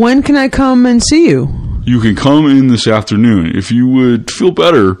 When can I come and see you? You can come in this afternoon. If you would feel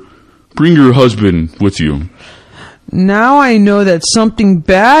better, bring your husband with you. Now I know that something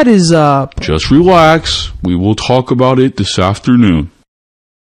bad is up. Just relax. We will talk about it this afternoon.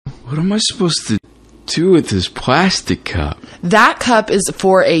 What am I supposed to do with this plastic cup? That cup is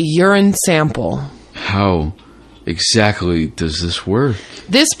for a urine sample. How exactly does this work?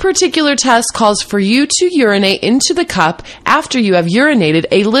 This particular test calls for you to urinate into the cup after you have urinated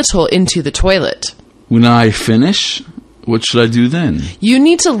a little into the toilet. When I finish, what should I do then? You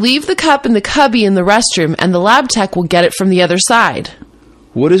need to leave the cup in the cubby in the restroom, and the lab tech will get it from the other side.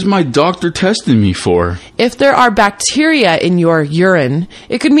 What is my doctor testing me for? If there are bacteria in your urine,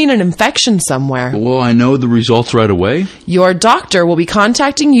 it could mean an infection somewhere. Will I know the results right away? Your doctor will be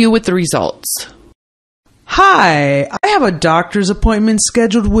contacting you with the results. Hi, I have a doctor's appointment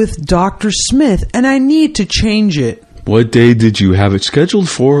scheduled with Dr. Smith, and I need to change it. What day did you have it scheduled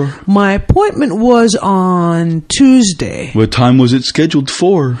for? My appointment was on Tuesday. What time was it scheduled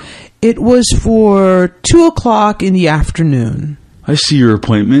for? It was for 2 o'clock in the afternoon. I see your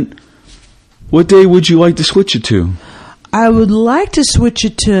appointment. What day would you like to switch it to? I would like to switch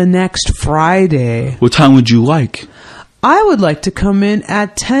it to next Friday. What time would you like? I would like to come in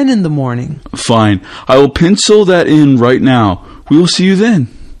at 10 in the morning. Fine. I will pencil that in right now. We will see you then.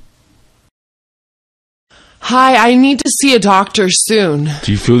 Hi, I need to see a doctor soon.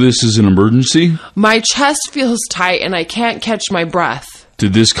 Do you feel this is an emergency? My chest feels tight and I can't catch my breath.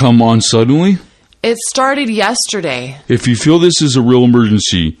 Did this come on suddenly? It started yesterday. If you feel this is a real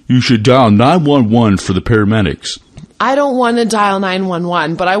emergency, you should dial 911 for the paramedics. I don't want to dial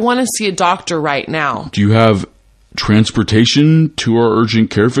 911, but I want to see a doctor right now. Do you have transportation to our urgent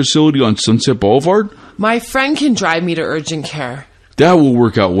care facility on Sunset Boulevard? My friend can drive me to urgent care. That will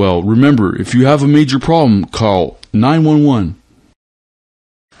work out well. Remember, if you have a major problem, call 911.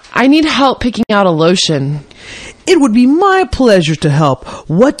 I need help picking out a lotion. It would be my pleasure to help.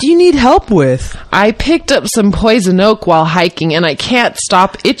 What do you need help with? I picked up some poison oak while hiking and I can't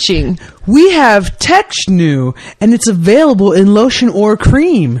stop itching. We have Technu, and it's available in lotion or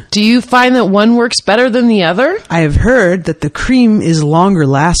cream. Do you find that one works better than the other? I have heard that the cream is longer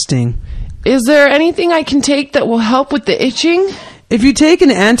lasting. Is there anything I can take that will help with the itching? If you take an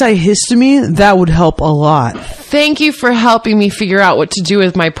antihistamine, that would help a lot. Thank you for helping me figure out what to do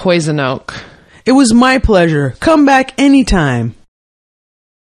with my poison oak. It was my pleasure. Come back anytime.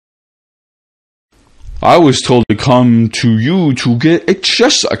 I was told to come to you to get a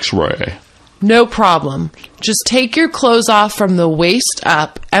chest x-ray. No problem. Just take your clothes off from the waist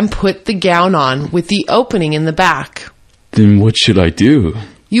up and put the gown on with the opening in the back. Then what should I do?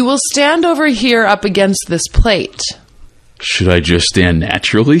 You will stand over here up against this plate. Should I just stand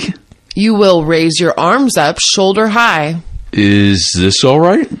naturally? You will raise your arms up shoulder high. Is this all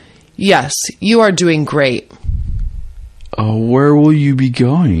right? Yes, you are doing great. Where will you be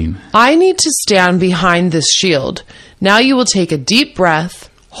going? I need to stand behind this shield. Now you will take a deep breath,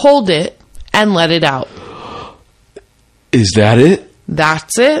 hold it, and let it out. Is that it?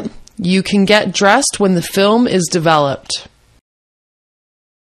 That's it. You can get dressed when the film is developed.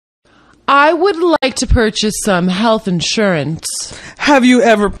 I would like to purchase some health insurance. Have you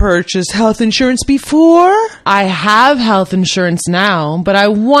ever purchased health insurance before? I have health insurance now, but I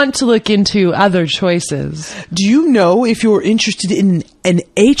want to look into other choices. Do you know if you're interested in an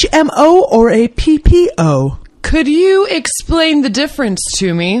HMO or a PPO? Could you explain the difference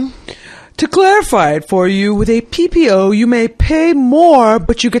to me? To clarify it for you, with a PPO, you may pay more,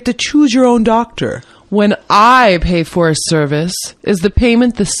 but you get to choose your own doctor. When I pay for a service, is the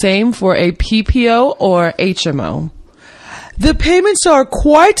payment the same for a PPO or HMO? The payments are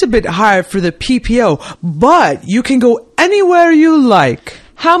quite a bit higher for the PPO, but you can go anywhere you like.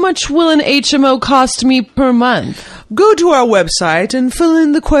 How much will an HMO cost me per month? Go to our website and fill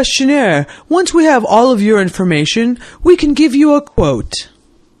in the questionnaire. Once we have all of your information, we can give you a quote.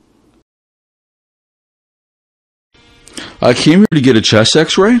 I came here to get a chest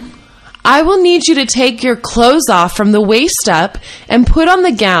x-ray. I will need you to take your clothes off from the waist up and put on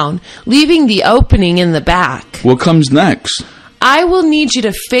the gown, leaving the opening in the back. What comes next? I will need you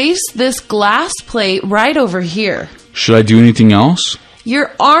to face this glass plate right over here. Should I do anything else?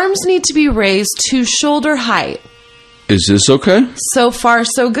 Your arms need to be raised to shoulder height. Is this okay? So far,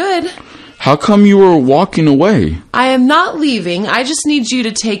 so good. How come you were walking away? I am not leaving. I just need you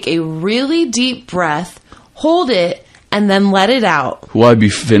to take a really deep breath, hold it, and then let it out. Will I be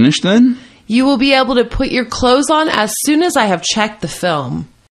finished then? You will be able to put your clothes on as soon as I have checked the film.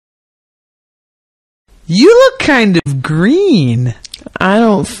 You look kind of green. I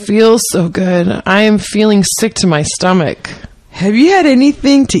don't feel so good. I am feeling sick to my stomach. Have you had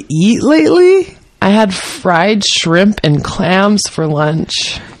anything to eat lately? I had fried shrimp and clams for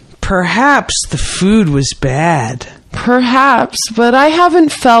lunch. Perhaps the food was bad. Perhaps, but I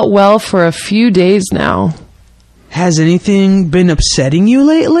haven't felt well for a few days now. Has anything been upsetting you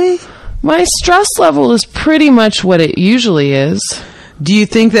lately? My stress level is pretty much what it usually is. Do you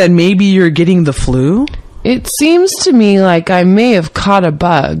think that maybe you're getting the flu? It seems to me like I may have caught a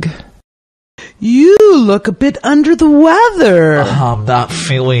bug. You look a bit under the weather. I'm not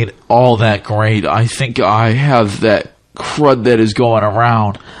feeling all that great. I think I have that crud that is going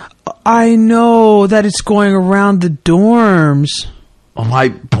around. I know that it's going around the dorms. My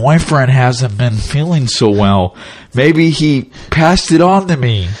boyfriend hasn't been feeling so well. Maybe he passed it on to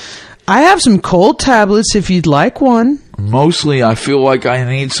me. I have some cold tablets if you'd like one. Mostly, I feel like I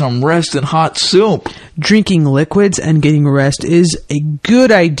need some rest and hot soup. Drinking liquids and getting rest is a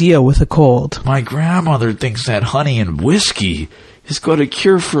good idea with a cold. My grandmother thinks that honey and whiskey is got a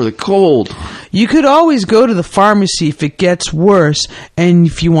cure for the cold. You could always go to the pharmacy if it gets worse and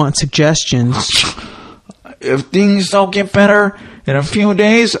if you want suggestions. If things don't get better in a few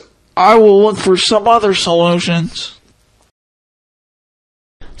days, I will look for some other solutions.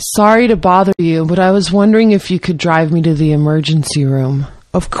 Sorry to bother you, but I was wondering if you could drive me to the emergency room.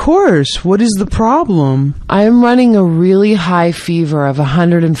 Of course. What is the problem? I am running a really high fever of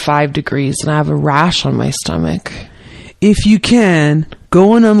 105 degrees and I have a rash on my stomach. If you can,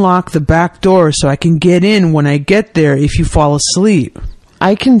 go and unlock the back door so I can get in when I get there if you fall asleep.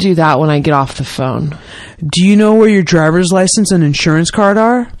 I can do that when I get off the phone. Do you know where your driver's license and insurance card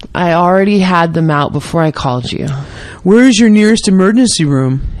are? I already had them out before I called you. Where is your nearest emergency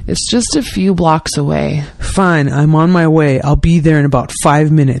room? It's just a few blocks away. Fine, I'm on my way. I'll be there in about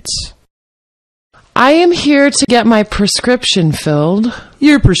 5 minutes. I am here to get my prescription filled.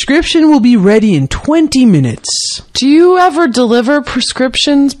 Your prescription will be ready in 20 minutes. Do you ever deliver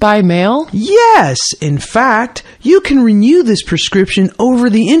prescriptions by mail? Yes, in fact, you can renew this prescription over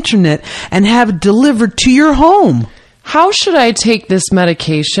the internet and have it delivered to your home. How should I take this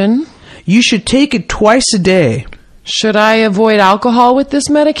medication? You should take it twice a day. Should I avoid alcohol with this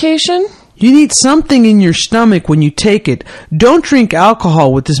medication? You need something in your stomach when you take it. Don't drink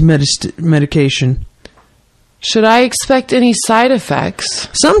alcohol with this medication. Should I expect any side effects?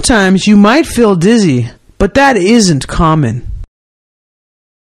 Sometimes you might feel dizzy, but that isn't common.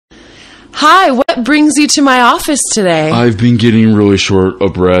 Hi, what brings you to my office today? I've been getting really short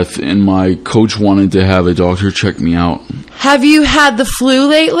of breath, and my coach wanted to have a doctor check me out. Have you had the flu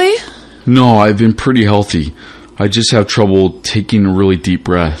lately? No, I've been pretty healthy. I just have trouble taking a really deep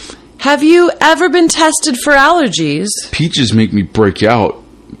breath. Have you ever been tested for allergies? Peaches make me break out,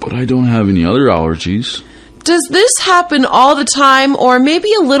 but I don't have any other allergies. Does this happen all the time, or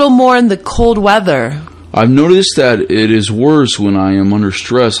maybe a little more in the cold weather? I've noticed that it is worse when I am under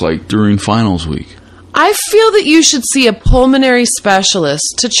stress, like during finals week. I feel that you should see a pulmonary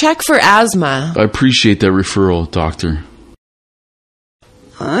specialist to check for asthma. I appreciate that referral, doctor.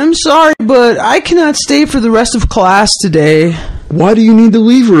 I'm sorry, but I cannot stay for the rest of class today. Why do you need to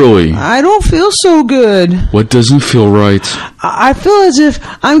leave early? I don't feel so good. What doesn't feel right? I feel as if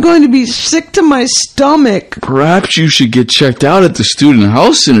I'm going to be sick to my stomach. Perhaps you should get checked out at the student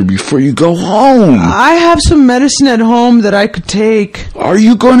health center before you go home. I have some medicine at home that I could take. Are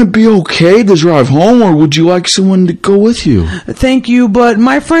you going to be okay to drive home, or would you like someone to go with you? Thank you, but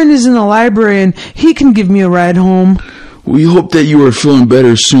my friend is in the library and he can give me a ride home. We hope that you are feeling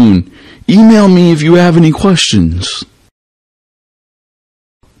better soon. Email me if you have any questions.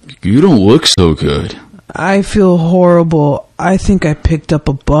 You don't look so good. I feel horrible. I think I picked up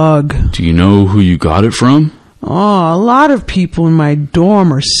a bug. Do you know who you got it from? Oh, a lot of people in my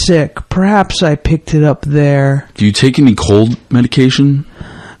dorm are sick. Perhaps I picked it up there. Do you take any cold medication?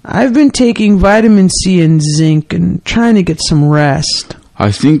 I've been taking vitamin C and zinc and trying to get some rest.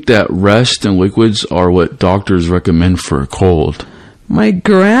 I think that rest and liquids are what doctors recommend for a cold. My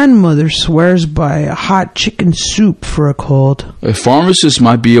grandmother swears by a hot chicken soup for a cold. A pharmacist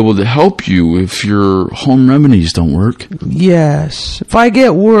might be able to help you if your home remedies don't work. Yes. If I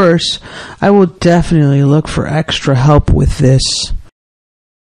get worse, I will definitely look for extra help with this.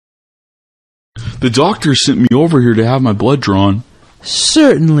 The doctor sent me over here to have my blood drawn.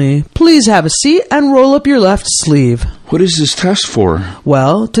 Certainly. Please have a seat and roll up your left sleeve. What is this test for?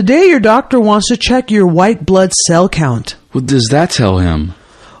 Well, today your doctor wants to check your white blood cell count. What does that tell him?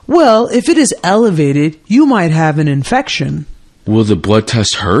 Well, if it is elevated, you might have an infection. Will the blood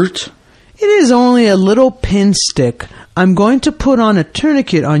test hurt? It is only a little pin stick. I'm going to put on a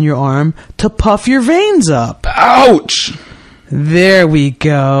tourniquet on your arm to puff your veins up. Ouch! There we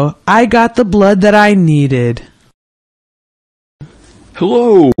go. I got the blood that I needed.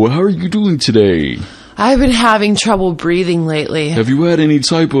 Hello, how are you doing today? I've been having trouble breathing lately. Have you had any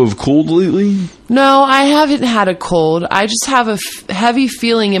type of cold lately? No, I haven't had a cold. I just have a heavy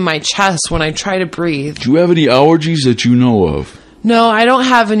feeling in my chest when I try to breathe. Do you have any allergies that you know of? No, I don't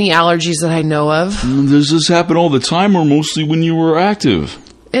have any allergies that I know of. Does this happen all the time or mostly when you were active?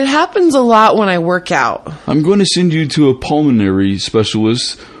 It happens a lot when I work out. I'm going to send you to a pulmonary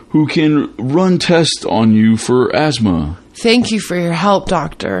specialist who can run tests on you for asthma. Thank you for your help,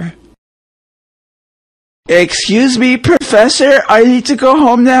 doctor. Excuse me, Professor, I need to go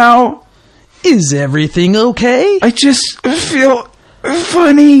home now. Is everything okay? I just feel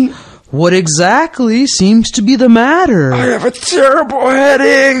funny. What exactly seems to be the matter? I have a terrible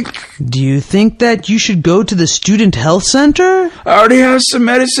headache. Do you think that you should go to the student health center? I already have some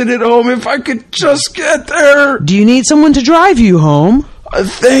medicine at home if I could just get there. Do you need someone to drive you home?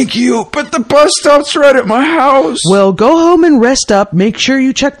 Thank you, but the bus stop's right at my house. Well, go home and rest up. Make sure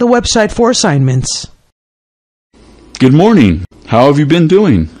you check the website for assignments. Good morning. How have you been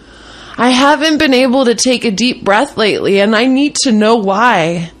doing? I haven't been able to take a deep breath lately, and I need to know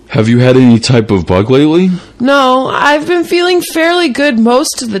why. Have you had any type of bug lately? No, I've been feeling fairly good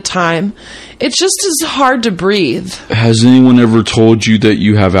most of the time. It just is hard to breathe. Has anyone ever told you that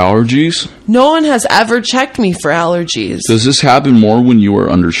you have allergies? No one has ever checked me for allergies. Does this happen more when you are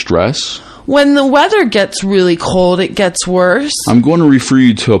under stress? When the weather gets really cold, it gets worse. I'm going to refer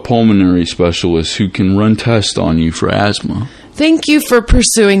you to a pulmonary specialist who can run tests on you for asthma. Thank you for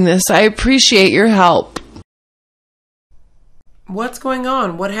pursuing this. I appreciate your help. What's going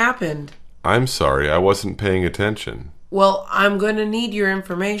on? What happened? I'm sorry, I wasn't paying attention. Well, I'm going to need your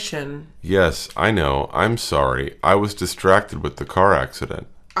information. Yes, I know. I'm sorry. I was distracted with the car accident.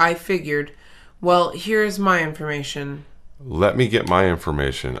 I figured. Well, here's my information. Let me get my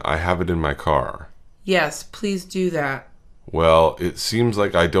information. I have it in my car. Yes, please do that. Well, it seems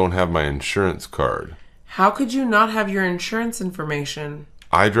like I don't have my insurance card. How could you not have your insurance information?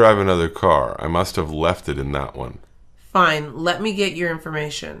 I drive another car. I must have left it in that one. Fine, let me get your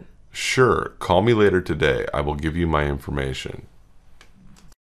information. Sure, call me later today. I will give you my information.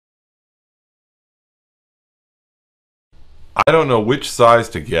 I don't know which size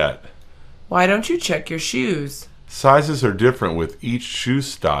to get. Why don't you check your shoes? Sizes are different with each shoe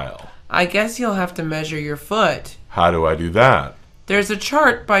style. I guess you'll have to measure your foot. How do I do that? There's a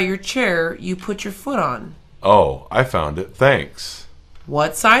chart by your chair you put your foot on. Oh, I found it. Thanks.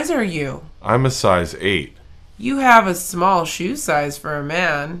 What size are you? I'm a size 8. You have a small shoe size for a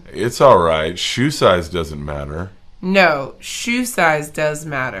man. It's all right. Shoe size doesn't matter. No, shoe size does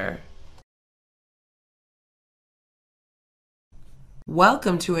matter.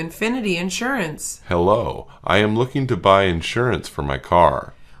 Welcome to Infinity Insurance. Hello. I am looking to buy insurance for my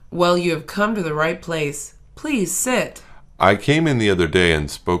car. Well, you have come to the right place. Please sit. I came in the other day and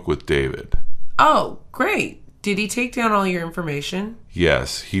spoke with David. Oh, great. Did he take down all your information?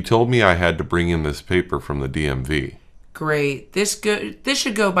 Yes, he told me I had to bring in this paper from the DMV. Great. This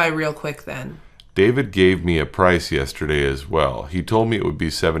should go by real quick then. David gave me a price yesterday as well. He told me it would be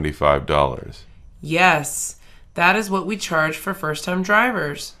 $75. Yes, that is what we charge for first-time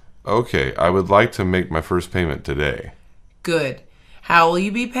drivers. Okay, I would like to make my first payment today. Good. How will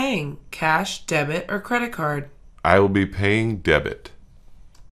you be paying? Cash, debit, or credit card? I will be paying debit.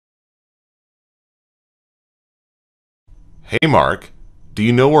 Hey Mark, do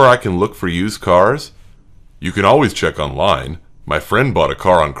you know where I can look for used cars? You can always check online. My friend bought a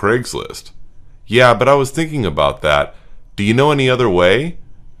car on Craigslist. Yeah, but I was thinking about that. Do you know any other way?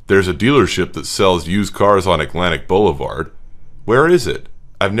 There's a dealership that sells used cars on Atlantic Boulevard. Where is it?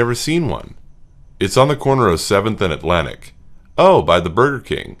 I've never seen one. It's on the corner of 7th and Atlantic. Oh, by the Burger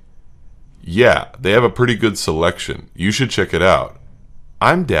King. Yeah, they have a pretty good selection. You should check it out.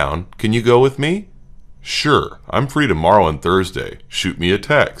 I'm down. Can you go with me? Sure, I'm free tomorrow and Thursday. Shoot me a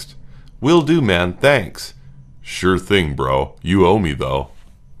text. Will do, man, thanks. Sure thing, bro. You owe me, though.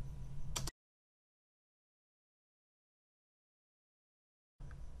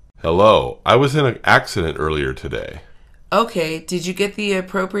 Hello, I was in an accident earlier today. Okay, did you get the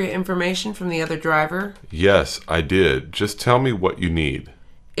appropriate information from the other driver? Yes, I did. Just tell me what you need.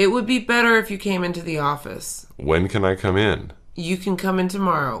 It would be better if you came into the office. When can I come in? You can come in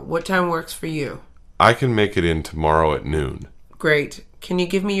tomorrow. What time works for you? I can make it in tomorrow at noon. Great. Can you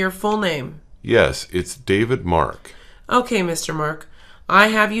give me your full name? Yes, it's David Mark. Okay, Mr. Mark. I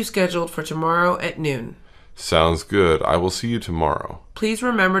have you scheduled for tomorrow at noon. Sounds good. I will see you tomorrow. Please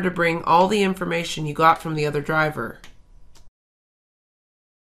remember to bring all the information you got from the other driver.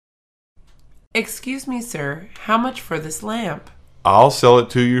 Excuse me, sir. How much for this lamp? I'll sell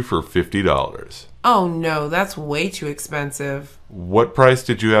it to you for $50. Oh no, that's way too expensive. What price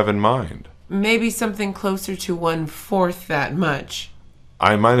did you have in mind? Maybe something closer to 1/4 that much.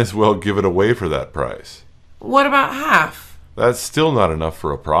 I might as well give it away for that price. What about half? That's still not enough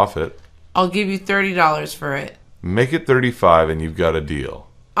for a profit. I'll give you $30 for it. Make it $35 and you've got a deal.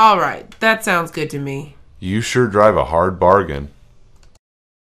 All right, that sounds good to me. You sure drive a hard bargain.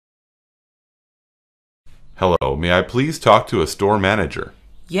 Hello, may I please talk to a store manager?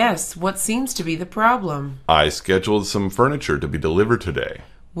 Yes, what seems to be the problem? I scheduled some furniture to be delivered today.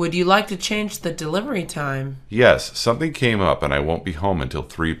 Would you like to change the delivery time? Yes, something came up and I won't be home until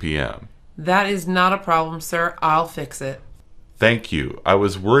 3 p.m. That is not a problem, sir. I'll fix it. Thank you. I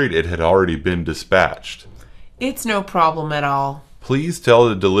was worried it had already been dispatched. It's no problem at all. Please tell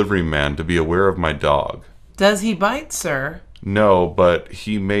the delivery man to be aware of my dog. Does he bite, sir? No, but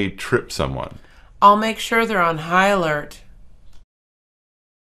he may trip someone. I'll make sure they're on high alert.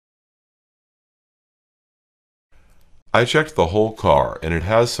 I checked the whole car and it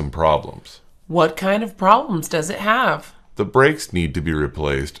has some problems. What kind of problems does it have? The brakes need to be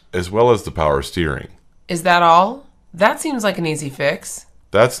replaced as well as the power steering. Is that all? That seems like an easy fix.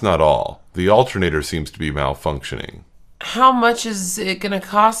 That's not all. The alternator seems to be malfunctioning. How much is it going to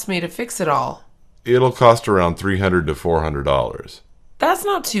cost me to fix it all? It'll cost around $300 to $400. That's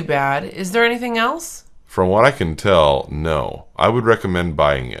not too bad. Is there anything else? From what I can tell, no. I would recommend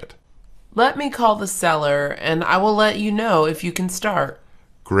buying it. Let me call the seller and I will let you know if you can start.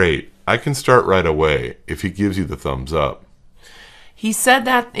 Great. I can start right away if he gives you the thumbs up. He said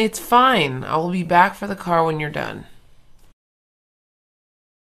that it's fine. I will be back for the car when you're done.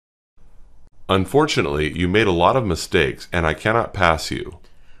 Unfortunately, you made a lot of mistakes, and I cannot pass you.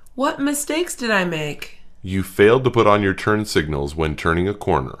 What mistakes did I make? You failed to put on your turn signals when turning a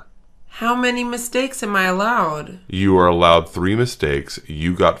corner. How many mistakes am I allowed? You are allowed 3 mistakes.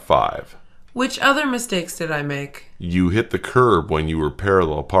 You got 5. Which other mistakes did I make? You hit the curb when you were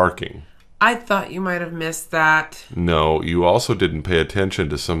parallel parking. I thought you might have missed that. No, you also didn't pay attention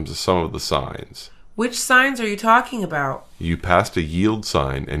to some of the signs. Which signs are you talking about? You passed a yield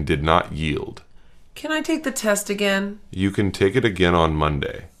sign and did not yield. Can I take the test again? You can take it again on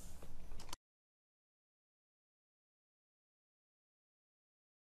Monday.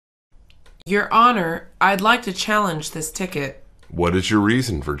 Your Honor, I'd like to challenge this ticket. What is your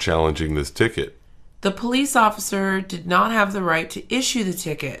reason for challenging this ticket? The police officer did not have the right to issue the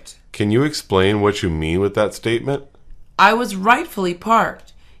ticket. Can you explain what you mean with that statement? I was rightfully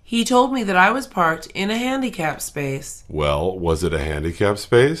parked. He told me that I was parked in a handicap space. Well, was it a handicap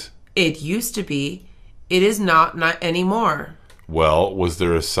space? It used to be. It is not anymore. Well, was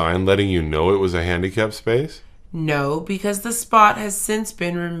there a sign letting you know it was a handicap space? No, because the spot has since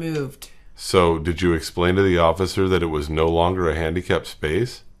been removed. So, did you explain to the officer that it was no longer a handicap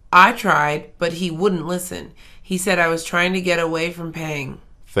space? I tried, but he wouldn't listen. He said I was trying to get away from paying.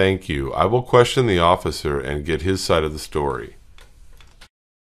 Thank you. I will question the officer and get his side of the story.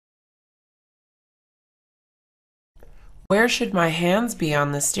 Where should my hands be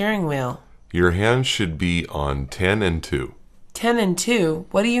on the steering wheel? Your hands should be on 10 and 2. 10 and 2?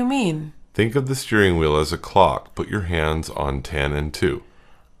 What do you mean? Think of the steering wheel as a clock. Put your hands on 10 and 2.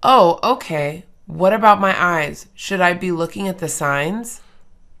 Oh, okay. What about my eyes? Should I be looking at the signs?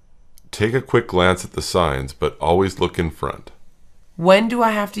 Take a quick glance at the signs, but always look in front. When do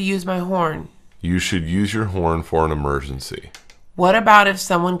I have to use my horn? You should use your horn for an emergency. What about if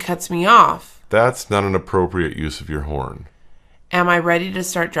someone cuts me off? That's not an appropriate use of your horn. Am I ready to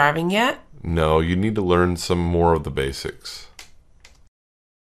start driving yet? No, you need to learn some more of the basics.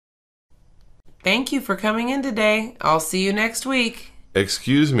 Thank you for coming in today. I'll see you next week.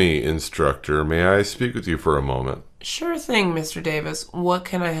 Excuse me, instructor. May I speak with you for a moment? Sure thing, Mr. Davis. What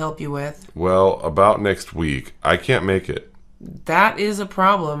can I help you with? Well, about next week. I can't make it. That is a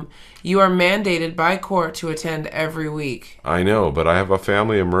problem. You are mandated by court to attend every week. I know, but I have a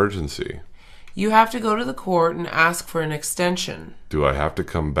family emergency. You have to go to the court and ask for an extension. Do I have to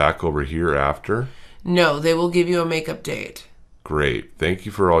come back over here after? No, they will give you a makeup date. Great. Thank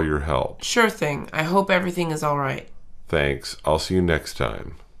you for all your help. Sure thing. I hope everything is all right. Thanks. I'll see you next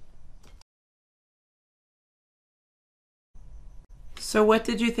time. So what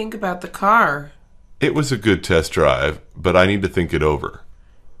did you think about the car? It was a good test drive, but I need to think it over.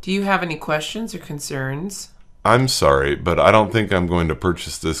 Do you have any questions or concerns? I'm sorry, but I don't think I'm going to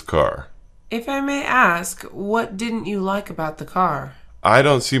purchase this car. If I may ask, what didn't you like about the car? I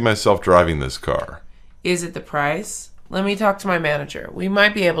don't see myself driving this car. Is it the price? Let me talk to my manager. We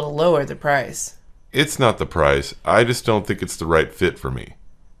might be able to lower the price. It's not the price. I just don't think it's the right fit for me.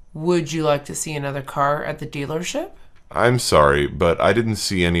 Would you like to see another car at the dealership? I'm sorry, but I didn't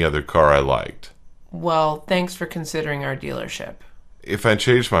see any other car I liked. Well, thanks for considering our dealership. If I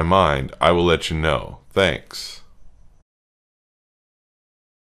change my mind, I will let you know. Thanks.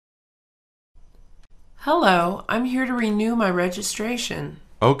 Hello, I'm here to renew my registration.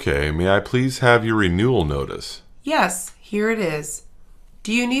 Okay, may I please have your renewal notice? Yes, here it is.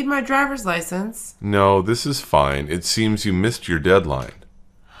 Do you need my driver's license? No, this is fine. It seems you missed your deadline.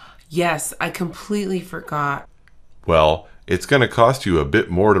 Yes, I completely forgot. Well, it's going to cost you a bit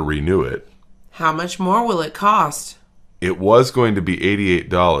more to renew it. How much more will it cost? It was going to be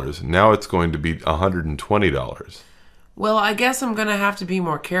 $88. Now it's going to be $120. Well, I guess I'm going to have to be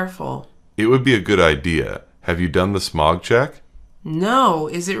more careful. It would be a good idea. Have you done the smog check? No.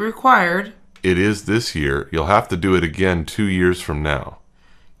 Is it required? It is this year. You'll have to do it again 2 years from now.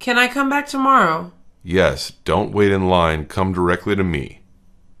 Can I come back tomorrow? Yes, don't wait in line. Come directly to me.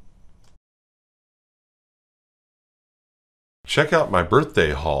 Check out my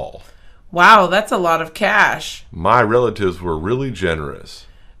birthday haul. Wow, that's a lot of cash. My relatives were really generous.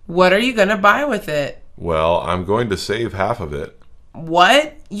 What are you going to buy with it? Well, I'm going to save half of it.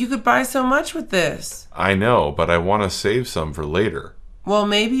 What? You could buy so much with this. I know, but I want to save some for later. Well,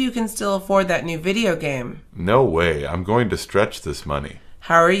 maybe you can still afford that new video game. No way. I'm going to stretch this money.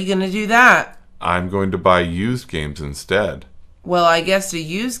 How are you going to do that? I'm going to buy used games instead. Well, I guess a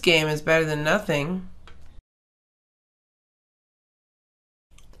used game is better than nothing.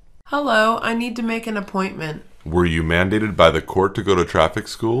 Hello, I need to make an appointment. Were you mandated by the court to go to traffic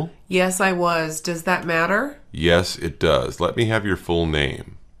school? Yes, I was. Does that matter? Yes, it does. Let me have your full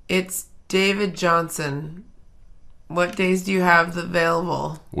name. It's David Johnson. What days do you have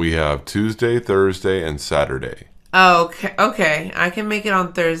available? We have Tuesday, Thursday, and Saturday. Oh, okay. I can make it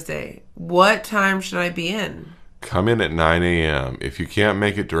on Thursday. What time should I be in? Come in at 9 a.m. If you can't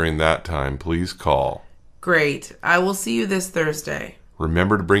make it during that time, please call. Great. I will see you this Thursday.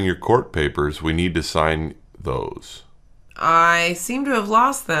 Remember to bring your court papers. We need to sign those. I seem to have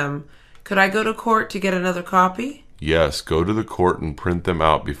lost them. Could I go to court to get another copy? Yes, go to the court and print them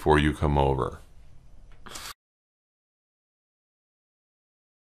out before you come over.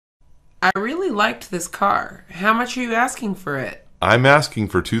 I really liked this car. How much are you asking for it? I'm asking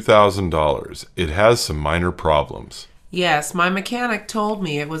for $2,000. It has some minor problems. Yes, my mechanic told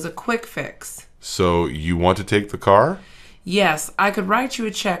me it was a quick fix. So, you want to take the car? Yes, I could write you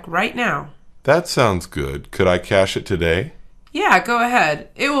a check right now. That sounds good. Could I cash it today? Yeah, go ahead.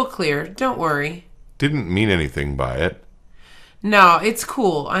 It will clear. Don't worry. Didn't mean anything by it. No, it's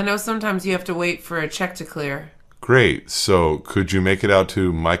cool. I know sometimes you have to wait for a check to clear. Great. So, could you make it out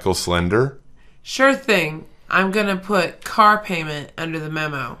to Michael Slender? Sure thing. I'm gonna put car payment under the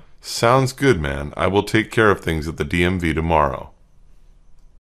memo. Sounds good, man. I will take care of things at the DMV tomorrow.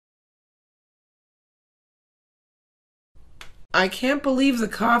 I can't believe the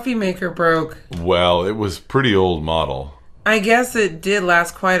coffee maker broke. Well, it was pretty old model. I guess it did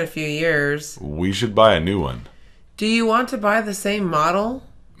last quite a few years. We should buy a new one. Do you want to buy the same model?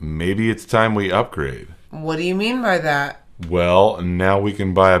 Maybe it's time we upgrade. What do you mean by that? Well, now we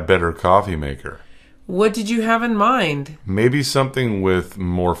can buy a better coffee maker. What did you have in mind? Maybe something with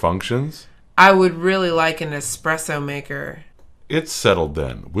more functions? I would really like an espresso maker. It's settled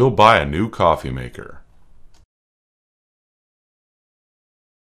then. We'll buy a new coffee maker.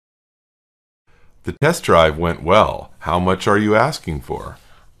 The test drive went well. How much are you asking for?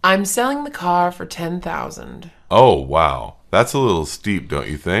 I'm selling the car for $10,000. Oh, wow. That's a little steep, don't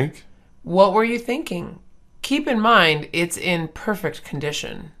you think? What were you thinking? Keep in mind, it's in perfect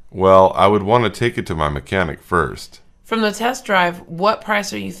condition. Well, I would want to take it to my mechanic first. From the test drive, what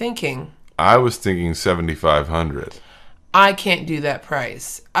price are you thinking? I was thinking $7,500. I can't do that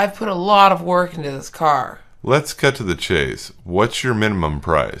price. I've put a lot of work into this car. Let's cut to the chase. What's your minimum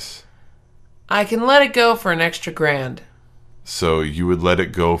price? I can let it go for an extra $1,000. So you would let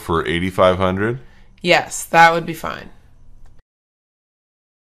it go for $8,500? Yes, that would be fine.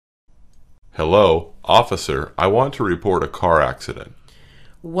 Hello, officer. I want to report a car accident.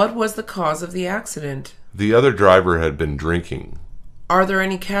 What was the cause of the accident? The other driver had been drinking. Are there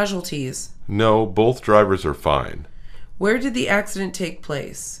any casualties? No, both drivers are fine. Where did the accident take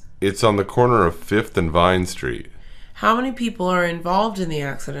place? It's on the corner of 5th and Vine Street. How many people are involved in the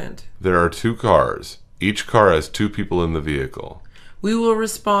accident? There are 2 cars. Each car has 2 people in the vehicle. We will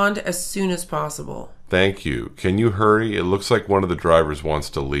respond as soon as possible. Thank you. Can you hurry? It looks like one of the drivers wants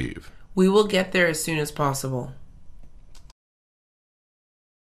to leave. We will get there as soon as possible.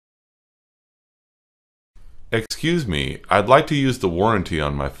 Excuse me, I'd like to use the warranty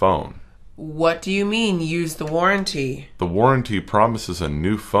on my phone. What do you mean, use the warranty? The warranty promises a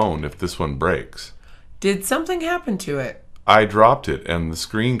new phone if this one breaks. Did something happen to it? I dropped it and the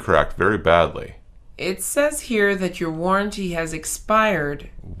screen cracked very badly. It says here that your warranty has expired.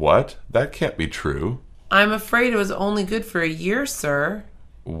 What? That can't be true. I'm afraid it was only good for a year, sir.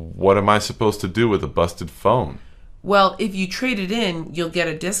 What am I supposed to do with a busted phone? Well, if you trade it in, you'll get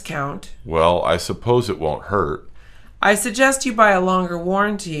a discount. Well, I suppose it won't hurt. I suggest you buy a longer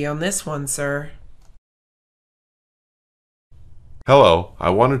warranty on this one, sir. Hello,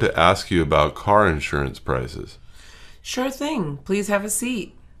 I wanted to ask you about car insurance prices. Sure thing. Please have a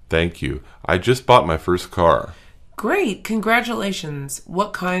seat. Thank you. I just bought my first car. Great. Congratulations.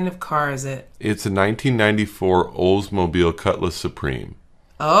 What kind of car is it? It's a 1994 Oldsmobile Cutlass Supreme.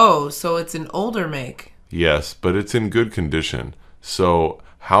 Oh, so it's an older make. Yes, but it's in good condition. So,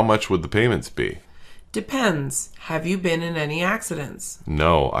 how much would the payments be? Depends. Have you been in any accidents?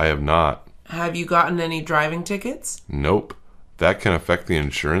 No, I have not. Have you gotten any driving tickets? Nope. That can affect the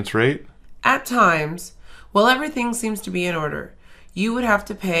insurance rate? At times. Well, everything seems to be in order. You would have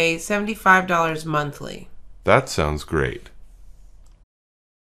to pay $75 monthly. That sounds great.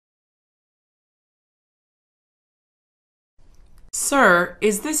 Sir,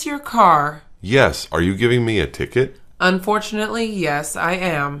 is this your car? Yes, are you giving me a ticket? Unfortunately, yes, I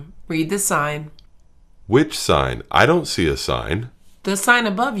am. Read the sign. Which sign? I don't see a sign. The sign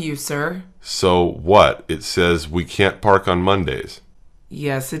above you, sir. So what? It says we can't park on Mondays.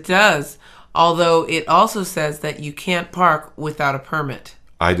 Yes, it does. Although it also says that you can't park without a permit.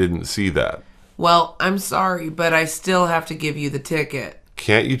 I didn't see that. Well, I'm sorry, but I still have to give you the ticket.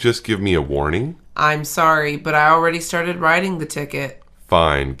 Can't you just give me a warning? I'm sorry, but I already started writing the ticket.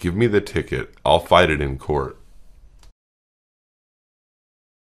 Fine, give me the ticket. I'll fight it in court.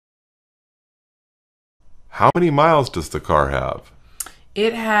 How many miles does the car have?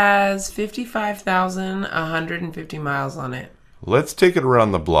 It has 55,150 miles on it. Let's take it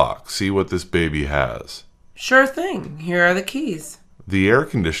around the block, see what this baby has. Sure thing. Here are the keys. The air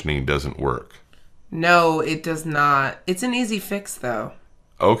conditioning doesn't work. No, it does not. It's an easy fix, though.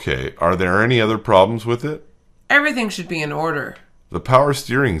 Okay, are there any other problems with it? Everything should be in order. The power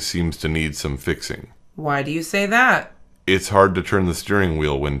steering seems to need some fixing. Why do you say that? It's hard to turn the steering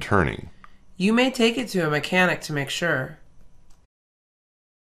wheel when turning. You may take it to a mechanic to make sure.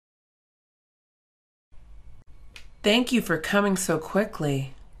 Thank you for coming so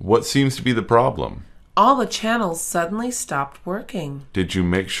quickly. What seems to be the problem? All the channels suddenly stopped working. Did you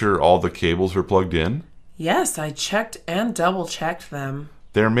make sure all the cables are plugged in? Yes, I checked and double-checked them.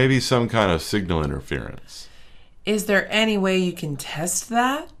 There may be some kind of signal interference. Is there any way you can test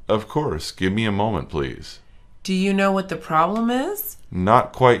that? Of course. Give me a moment, please. Do you know what the problem is?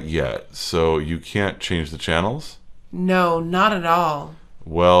 Not quite yet. So you can't change the channels? No, not at all.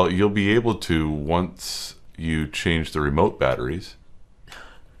 Well, you'll be able to once you change the remote batteries.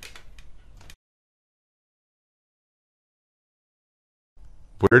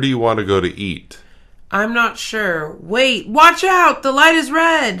 Where do you want to go to eat? I'm not sure. Wait, watch out! The light is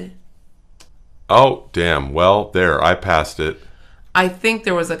red! Oh, damn. Well, there, I passed it. I think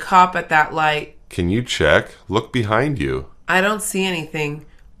there was a cop at that light. Can you check? Look behind you. I don't see anything.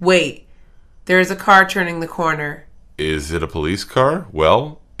 Wait, there is a car turning the corner. Is it a police car?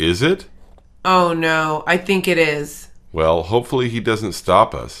 Well, is it? Oh no, I think it is. Well, hopefully he doesn't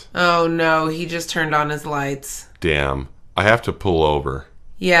stop us. Oh no, he just turned on his lights. Damn, I have to pull over.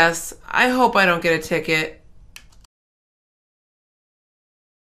 Yes, I hope I don't get a ticket.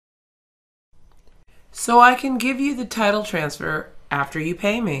 So I can give you the title transfer after you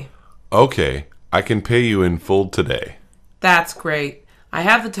pay me. Okay, I can pay you in full today. That's great. I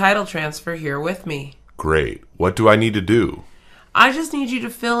have the title transfer here with me. Great. What do I need to do? I just need you to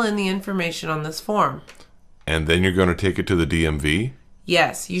fill in the information on this form. And then you're going to take it to the DMV?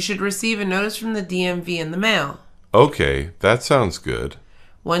 Yes, you should receive a notice from the DMV in the mail. Okay, that sounds good.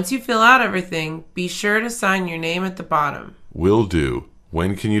 Once you fill out everything, be sure to sign your name at the bottom. Will do.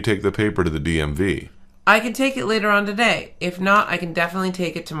 When can you take the paper to the DMV? I can take it later on today. If not, I can definitely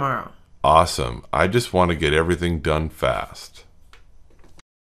take it tomorrow. Awesome. I just want to get everything done fast.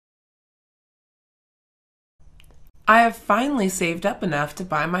 I have finally saved up enough to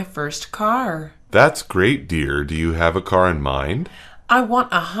buy my first car. That's great, dear. Do you have a car in mind? I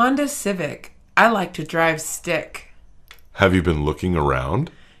want a Honda Civic. I like to drive stick. Have you been looking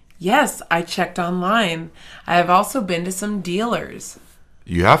around? Yes, I checked online. I have also been to some dealers.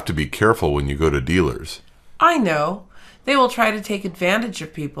 You have to be careful when you go to dealers. I know. They will try to take advantage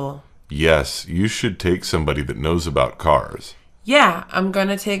of people. Yes, you should take somebody that knows about cars. Yeah, I'm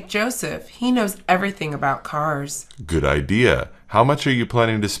gonna take Joseph. He knows everything about cars. Good idea. How much are you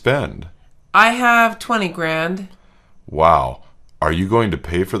planning to spend? I have 20 grand. Wow. Are you going to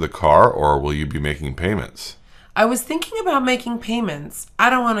pay for the car or will you be making payments? I was thinking about making payments. I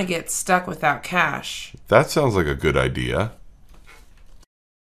don't want to get stuck without cash. That sounds like a good idea.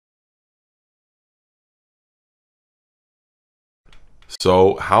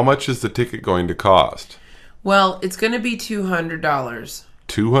 So, how much is the ticket going to cost? Well, it's going to be $200.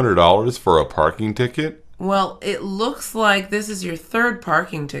 $200 for a parking ticket? Well, it looks like this is your third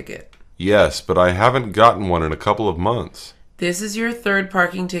parking ticket. Yes, but I haven't gotten one in a couple of months. This is your third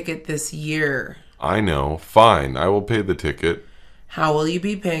parking ticket this year. I know. Fine, I will pay the ticket. How will you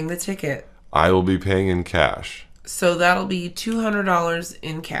be paying the ticket? I will be paying in cash. So that'll be $200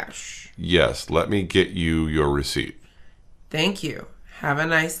 in cash. Yes, let me get you your receipt. Thank you. Have a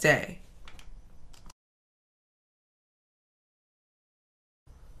nice day.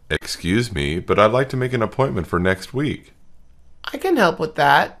 Excuse me, but I'd like to make an appointment for next week. I can help with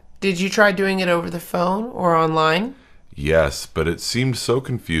that. Did you try doing it over the phone or online? Yes, but it seemed so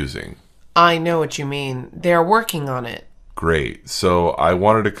confusing. I know what you mean. They're working on it. Great, so I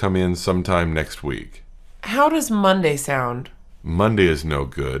wanted to come in sometime next week. How does Monday sound? Monday is no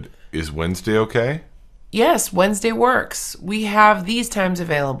good. Is Wednesday okay? Yes, Wednesday works. We have these times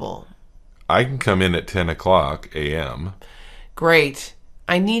available. I can come in at 10 o'clock a.m. Great.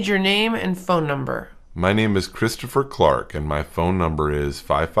 I need your name and phone number. My name is Christopher Clark, and my phone number is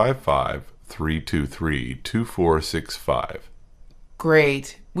 555-323-2465.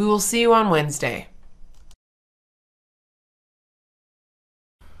 Great. We will see you on Wednesday.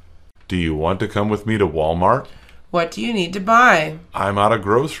 Do you want to come with me to Walmart? What do you need to buy? I'm out of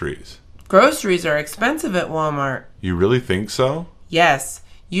groceries. Groceries are expensive at Walmart. You really think so? Yes,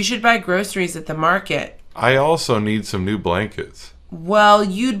 you should buy groceries at the market. I also need some new blankets. Well,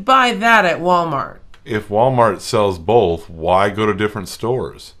 you'd buy that at Walmart. If Walmart sells both, why go to different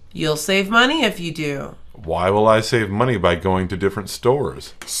stores? You'll save money if you do. Why will I save money by going to different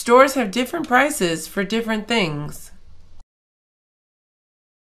stores? Stores have different prices for different things.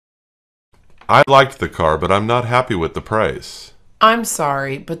 I liked the car, but I'm not happy with the price. I'm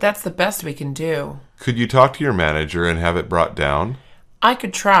sorry, but that's the best we can do. Could you talk to your manager and have it brought down? I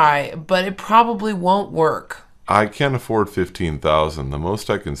could try, but it probably won't work. I can't afford $15,000. The most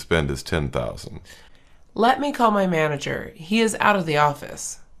I can spend is $10,000. Let me call my manager. He is out of the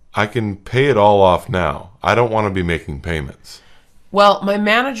office. I can pay it all off now. I don't want to be making payments. Well, my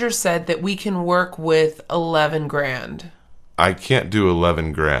manager said that we can work with 11 grand. I can't do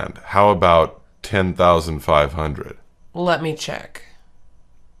 11 grand. How about 10,500? Let me check.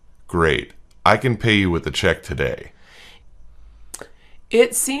 Great. I can pay you with a check today.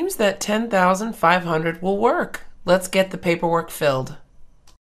 It seems that 10,500 will work. Let's get the paperwork filled.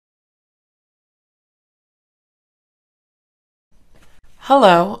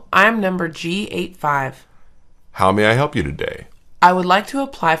 Hello, I'm number G85. How may I help you today? I would like to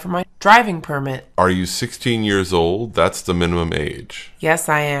apply for my driving permit. Are you 16 years old? That's the minimum age. Yes,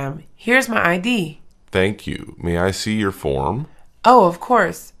 I am. Here's my ID. Thank you. May I see your form? Oh, of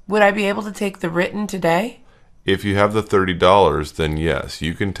course. Would I be able to take the written today? If you have the $30, then yes,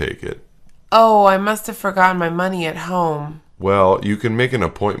 you can take it. Oh, I must have forgotten my money at home. Well, you can make an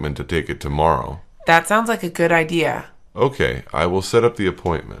appointment to take it tomorrow. That sounds like a good idea. Okay, I will set up the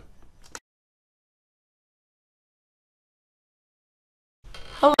appointment.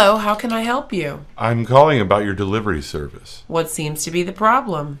 Hello, how can I help you? I'm calling about your delivery service. What seems to be the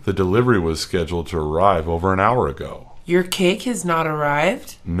problem? The delivery was scheduled to arrive over an hour ago. Your cake has not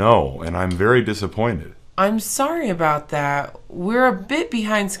arrived? No, and I'm very disappointed. I'm sorry about that. We're a bit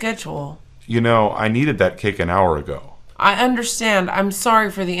behind schedule. You know, I needed that cake an hour ago. I understand. I'm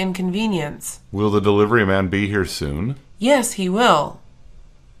sorry for the inconvenience. Will the delivery man be here soon? Yes, he will.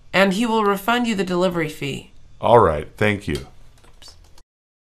 And he will refund you the delivery fee. All right, thank you.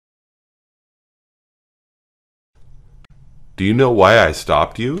 Do you know why I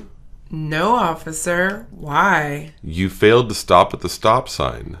stopped you? No, officer. Why? You failed to stop at the stop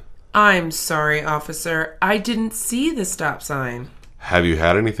sign. I'm sorry, officer. I didn't see the stop sign. Have you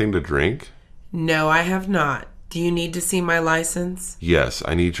had anything to drink? No, I have not. Do you need to see my license? Yes,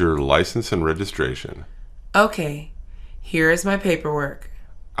 I need your license and registration. Okay. Here is my paperwork.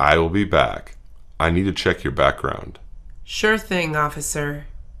 I will be back. I need to check your background. Sure thing, officer.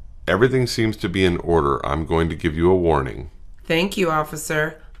 Everything seems to be in order. I'm going to give you a warning. Thank you,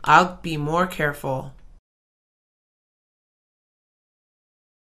 officer. I'll be more careful.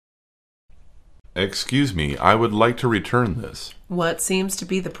 Excuse me, I would like to return this. What seems to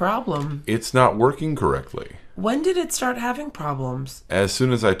be the problem? It's not working correctly. When did it start having problems? As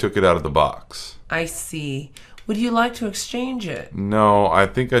soon as I took it out of the box. I see. Would you like to exchange it? No, I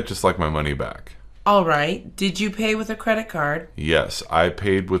think I'd just like my money back. All right. Did you pay with a credit card? Yes, I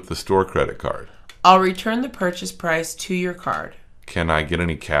paid with the store credit card. I'll return the purchase price to your card. Can I get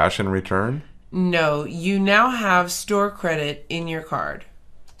any cash in return? No, you now have store credit in your card.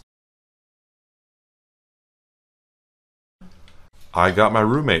 I got my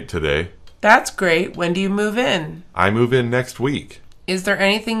roommate today. That's great. When do you move in? I move in next week. Is there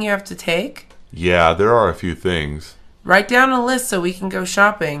anything you have to take? Yeah, there are a few things. Write down a list so we can go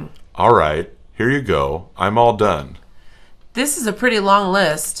shopping. All right, here you go. I'm all done. This is a pretty long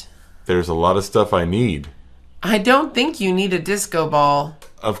list. There's a lot of stuff I need. I don't think you need a disco ball.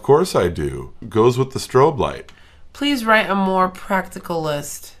 Of course I do. Goes with the strobe light. Please write a more practical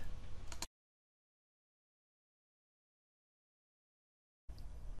list.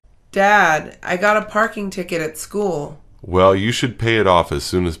 Dad, I got a parking ticket at school. Well, you should pay it off as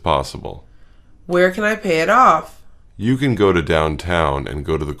soon as possible. Where can I pay it off? You can go to downtown and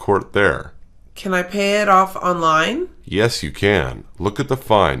go to the court there. Can I pay it off online? Yes, you can. Look at the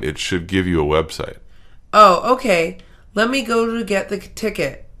fine. It should give you a website. Oh, okay. Let me go to get the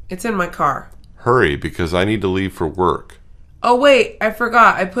ticket. It's in my car. Hurry, because I need to leave for work. Oh, wait. I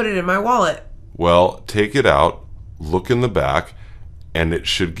forgot. I put it in my wallet. Well, take it out, look in the back, and it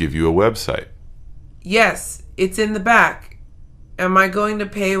should give you a website. Yes, it's in the back. Am I going to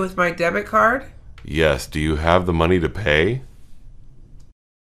pay with my debit card? Yes. Do you have the money to pay?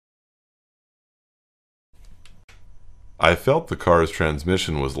 I felt the car's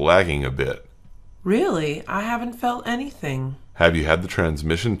transmission was lagging a bit. Really? I haven't felt anything. Have you had the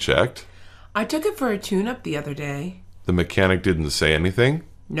transmission checked? I took it for a tune-up the other day. The mechanic didn't say anything?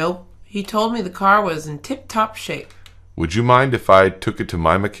 Nope. He told me the car was in tip-top shape. Would you mind if I took it to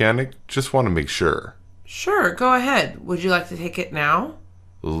my mechanic? Just want to make sure. Sure, go ahead. Would you like to take it now?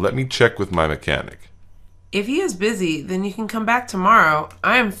 Let me check with my mechanic. If he is busy, then you can come back tomorrow.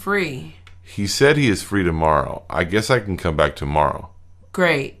 I am free. He said he is free tomorrow. I guess I can come back tomorrow.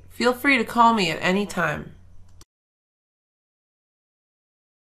 Great. Feel free to call me at any time.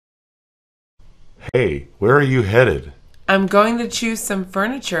 Hey, where are you headed? I'm going to choose some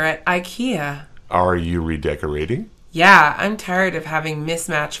furniture at IKEA. Are you redecorating? Yeah, I'm tired of having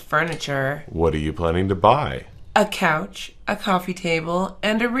mismatched furniture. What are you planning to buy? A couch, a coffee table,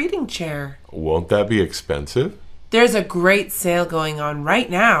 and a reading chair. Won't that be expensive? There's a great sale going on right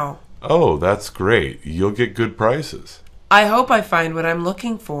now. Oh, that's great. You'll get good prices. I hope I find what I'm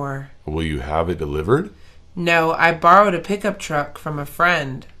looking for. Will you have it delivered? No, I borrowed a pickup truck from a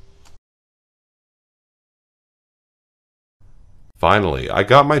friend. Finally, I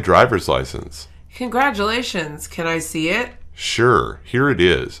got my driver's license. Congratulations. Can I see it? Sure, here it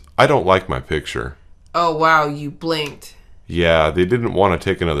is. I don't like my picture. Oh, wow, you blinked. Yeah, they didn't want to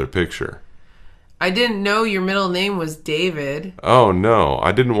take another picture. I didn't know your middle name was David. Oh, no,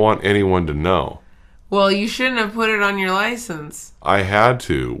 I didn't want anyone to know. Well, you shouldn't have put it on your license. I had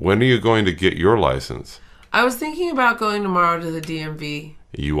to. When are you going to get your license? I was thinking about going tomorrow to the DMV.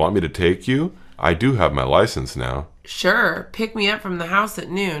 You want me to take you? I do have my license now. Sure, pick me up from the house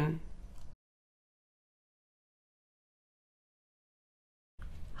at noon.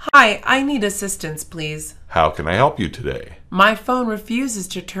 Hi, I need assistance, please. How can I help you today? My phone refuses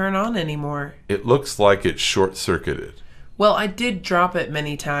to turn on anymore. It looks like it's short-circuited. Well, I did drop it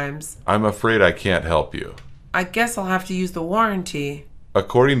many times. I'm afraid I can't help you. I guess I'll have to use the warranty.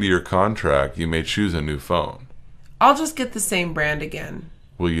 According to your contract, you may choose a new phone. I'll just get the same brand again.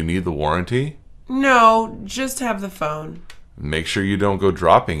 Will you need the warranty? No, just have the phone. Make sure you don't go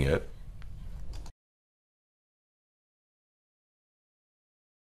dropping it.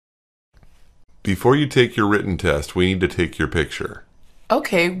 Before you take your written test, we need to take your picture.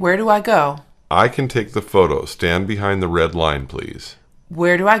 Okay, where do I go? I can take the photo. Stand behind the red line, please.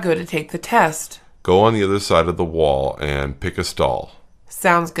 Where do I go to take the test? Go on the other side of the wall and pick a stall.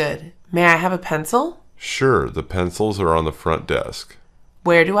 Sounds good. May I have a pencil? Sure, the pencils are on the front desk.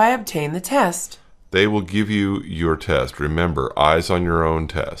 Where do I obtain the test? They will give you your test. Remember, eyes on your own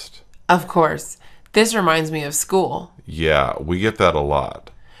test. Of course. This reminds me of school. Yeah, we get that a lot.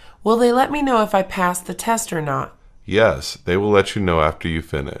 Will they let me know if I passed the test or not? Yes, they will let you know after you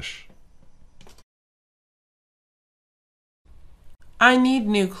finish. I need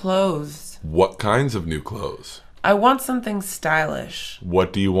new clothes. What kinds of new clothes? I want something stylish.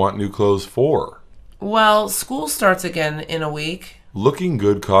 What do you want new clothes for? Well, school starts again in a week. Looking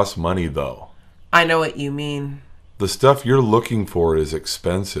good costs money, though. I know what you mean. The stuff you're looking for is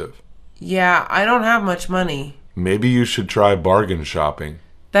expensive. Yeah, I don't have much money. Maybe you should try bargain shopping.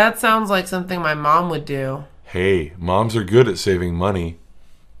 That sounds like something my mom would do. Hey, moms are good at saving money.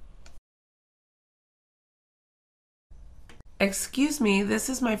 Excuse me, this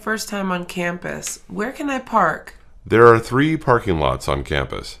is my first time on campus. Where can I park? There are 3 parking lots on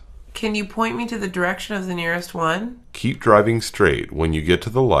campus. Can you point me to the direction of the nearest one? Keep driving straight. When you get to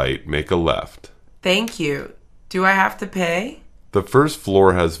the light, make a left. Thank you. Do I have to pay? The first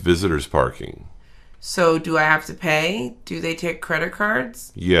floor has visitors parking. So do I have to pay? Do they take credit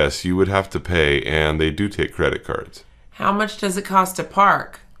cards? Yes, you would have to pay, and they do take credit cards. How much does it cost to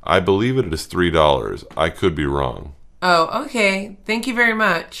park? I believe it is $3. I could be wrong. Oh, okay. Thank you very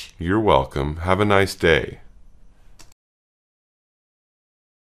much. You're welcome. Have a nice day.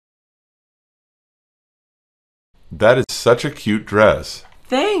 That is such a cute dress.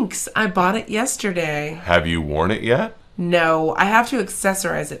 Thanks. I bought it yesterday. Have you worn it yet? No, I have to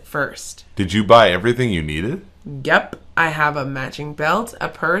accessorize it first. Did you buy everything you needed? Yep. I have a matching belt, a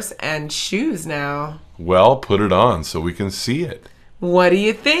purse, and shoes now. Well, put it on so we can see it. What do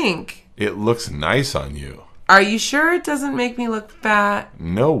you think? It looks nice on you. Are you sure it doesn't make me look fat?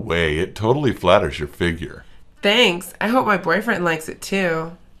 No way. It totally flatters your figure. Thanks. I hope my boyfriend likes it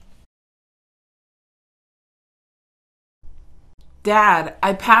too. Dad,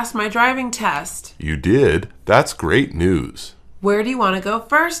 I passed my driving test. You did? That's great news. Where do you want to go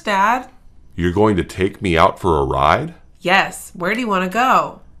first, Dad? You're going to take me out for a ride? Yes. Where do you want to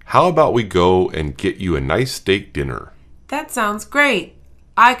go? How about we go and get you a nice steak dinner? That sounds great.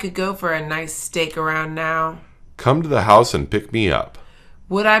 I could go for a nice steak around now. Come to the house and pick me up.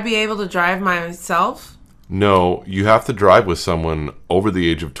 Would I be able to drive myself? No, you have to drive with someone over the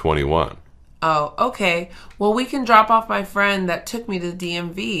age of 21. Oh, okay. Well, we can drop off my friend that took me to the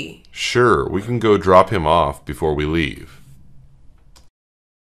DMV. Sure, we can go drop him off before we leave.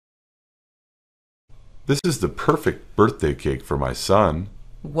 This is the perfect birthday cake for my son.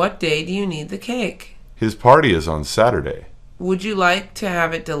 What day do you need the cake? His party is on Saturday. Would you like to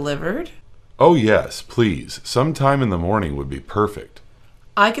have it delivered? Oh yes, please. Sometime in the morning would be perfect.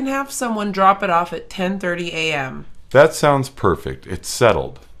 I can have someone drop it off at 10:30 a.m. That sounds perfect. It's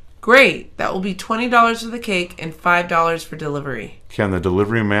settled. Great. That will be $20 for the cake and $5 for delivery. Can the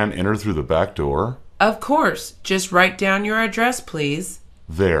delivery man enter through the back door? Of course. Just write down your address, please.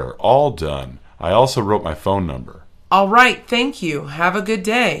 There, all done. I also wrote my phone number. All right. Thank you. Have a good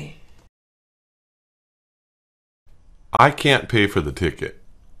day. I can't pay for the ticket.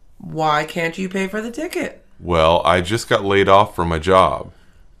 Why can't you pay for the ticket? Well, I just got laid off from my job.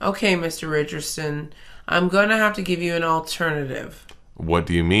 Okay, Mr. Richardson. I'm going to have to give you an alternative. What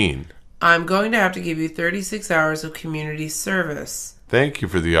do you mean? I'm going to have to give you 36 hours of community service. Thank you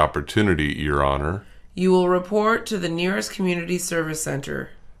for the opportunity, Your Honor. You will report to the nearest community service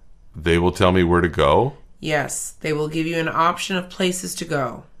center. They will tell me where to go? Yes, they will give you an option of places to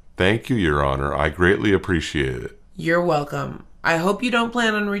go. Thank you, Your Honor. I greatly appreciate it. You're welcome. I hope you don't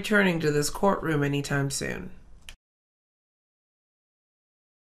plan on returning to this courtroom anytime soon.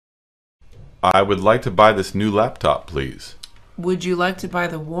 I would like to buy this new laptop, please. Would you like to buy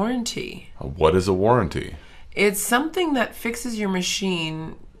the warranty? What is a warranty? It's something that fixes your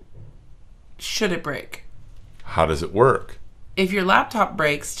machine should it break. How does it work? If your laptop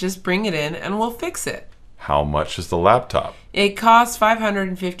breaks, just bring it in and we'll fix it. How much is the laptop? It costs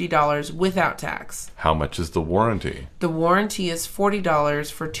 $550 without tax. How much is the warranty? The warranty is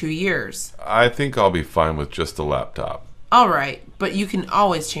 $40 for 2 years. I think I'll be fine with just the laptop. All right, but you can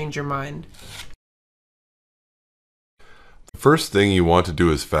always change your mind. The first thing you want to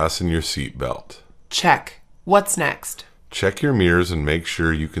do is fasten your seatbelt. Check. What's next? Check your mirrors and make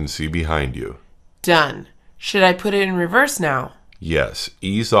sure you can see behind you. Done. Should I put it in reverse now? Yes,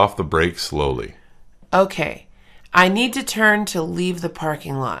 ease off the brake slowly. Okay. I need to turn to leave the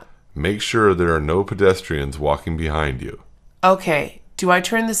parking lot. Make sure there are no pedestrians walking behind you. Okay. Do I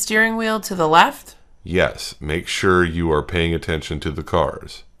turn the steering wheel to the left? Yes, make sure you are paying attention to the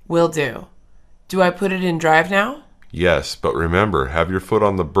cars. Will do. Do I put it in drive now? Yes, but remember, have your foot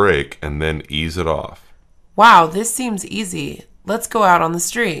on the brake and then ease it off. Wow, this seems easy. Let's go out on the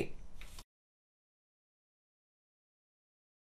street.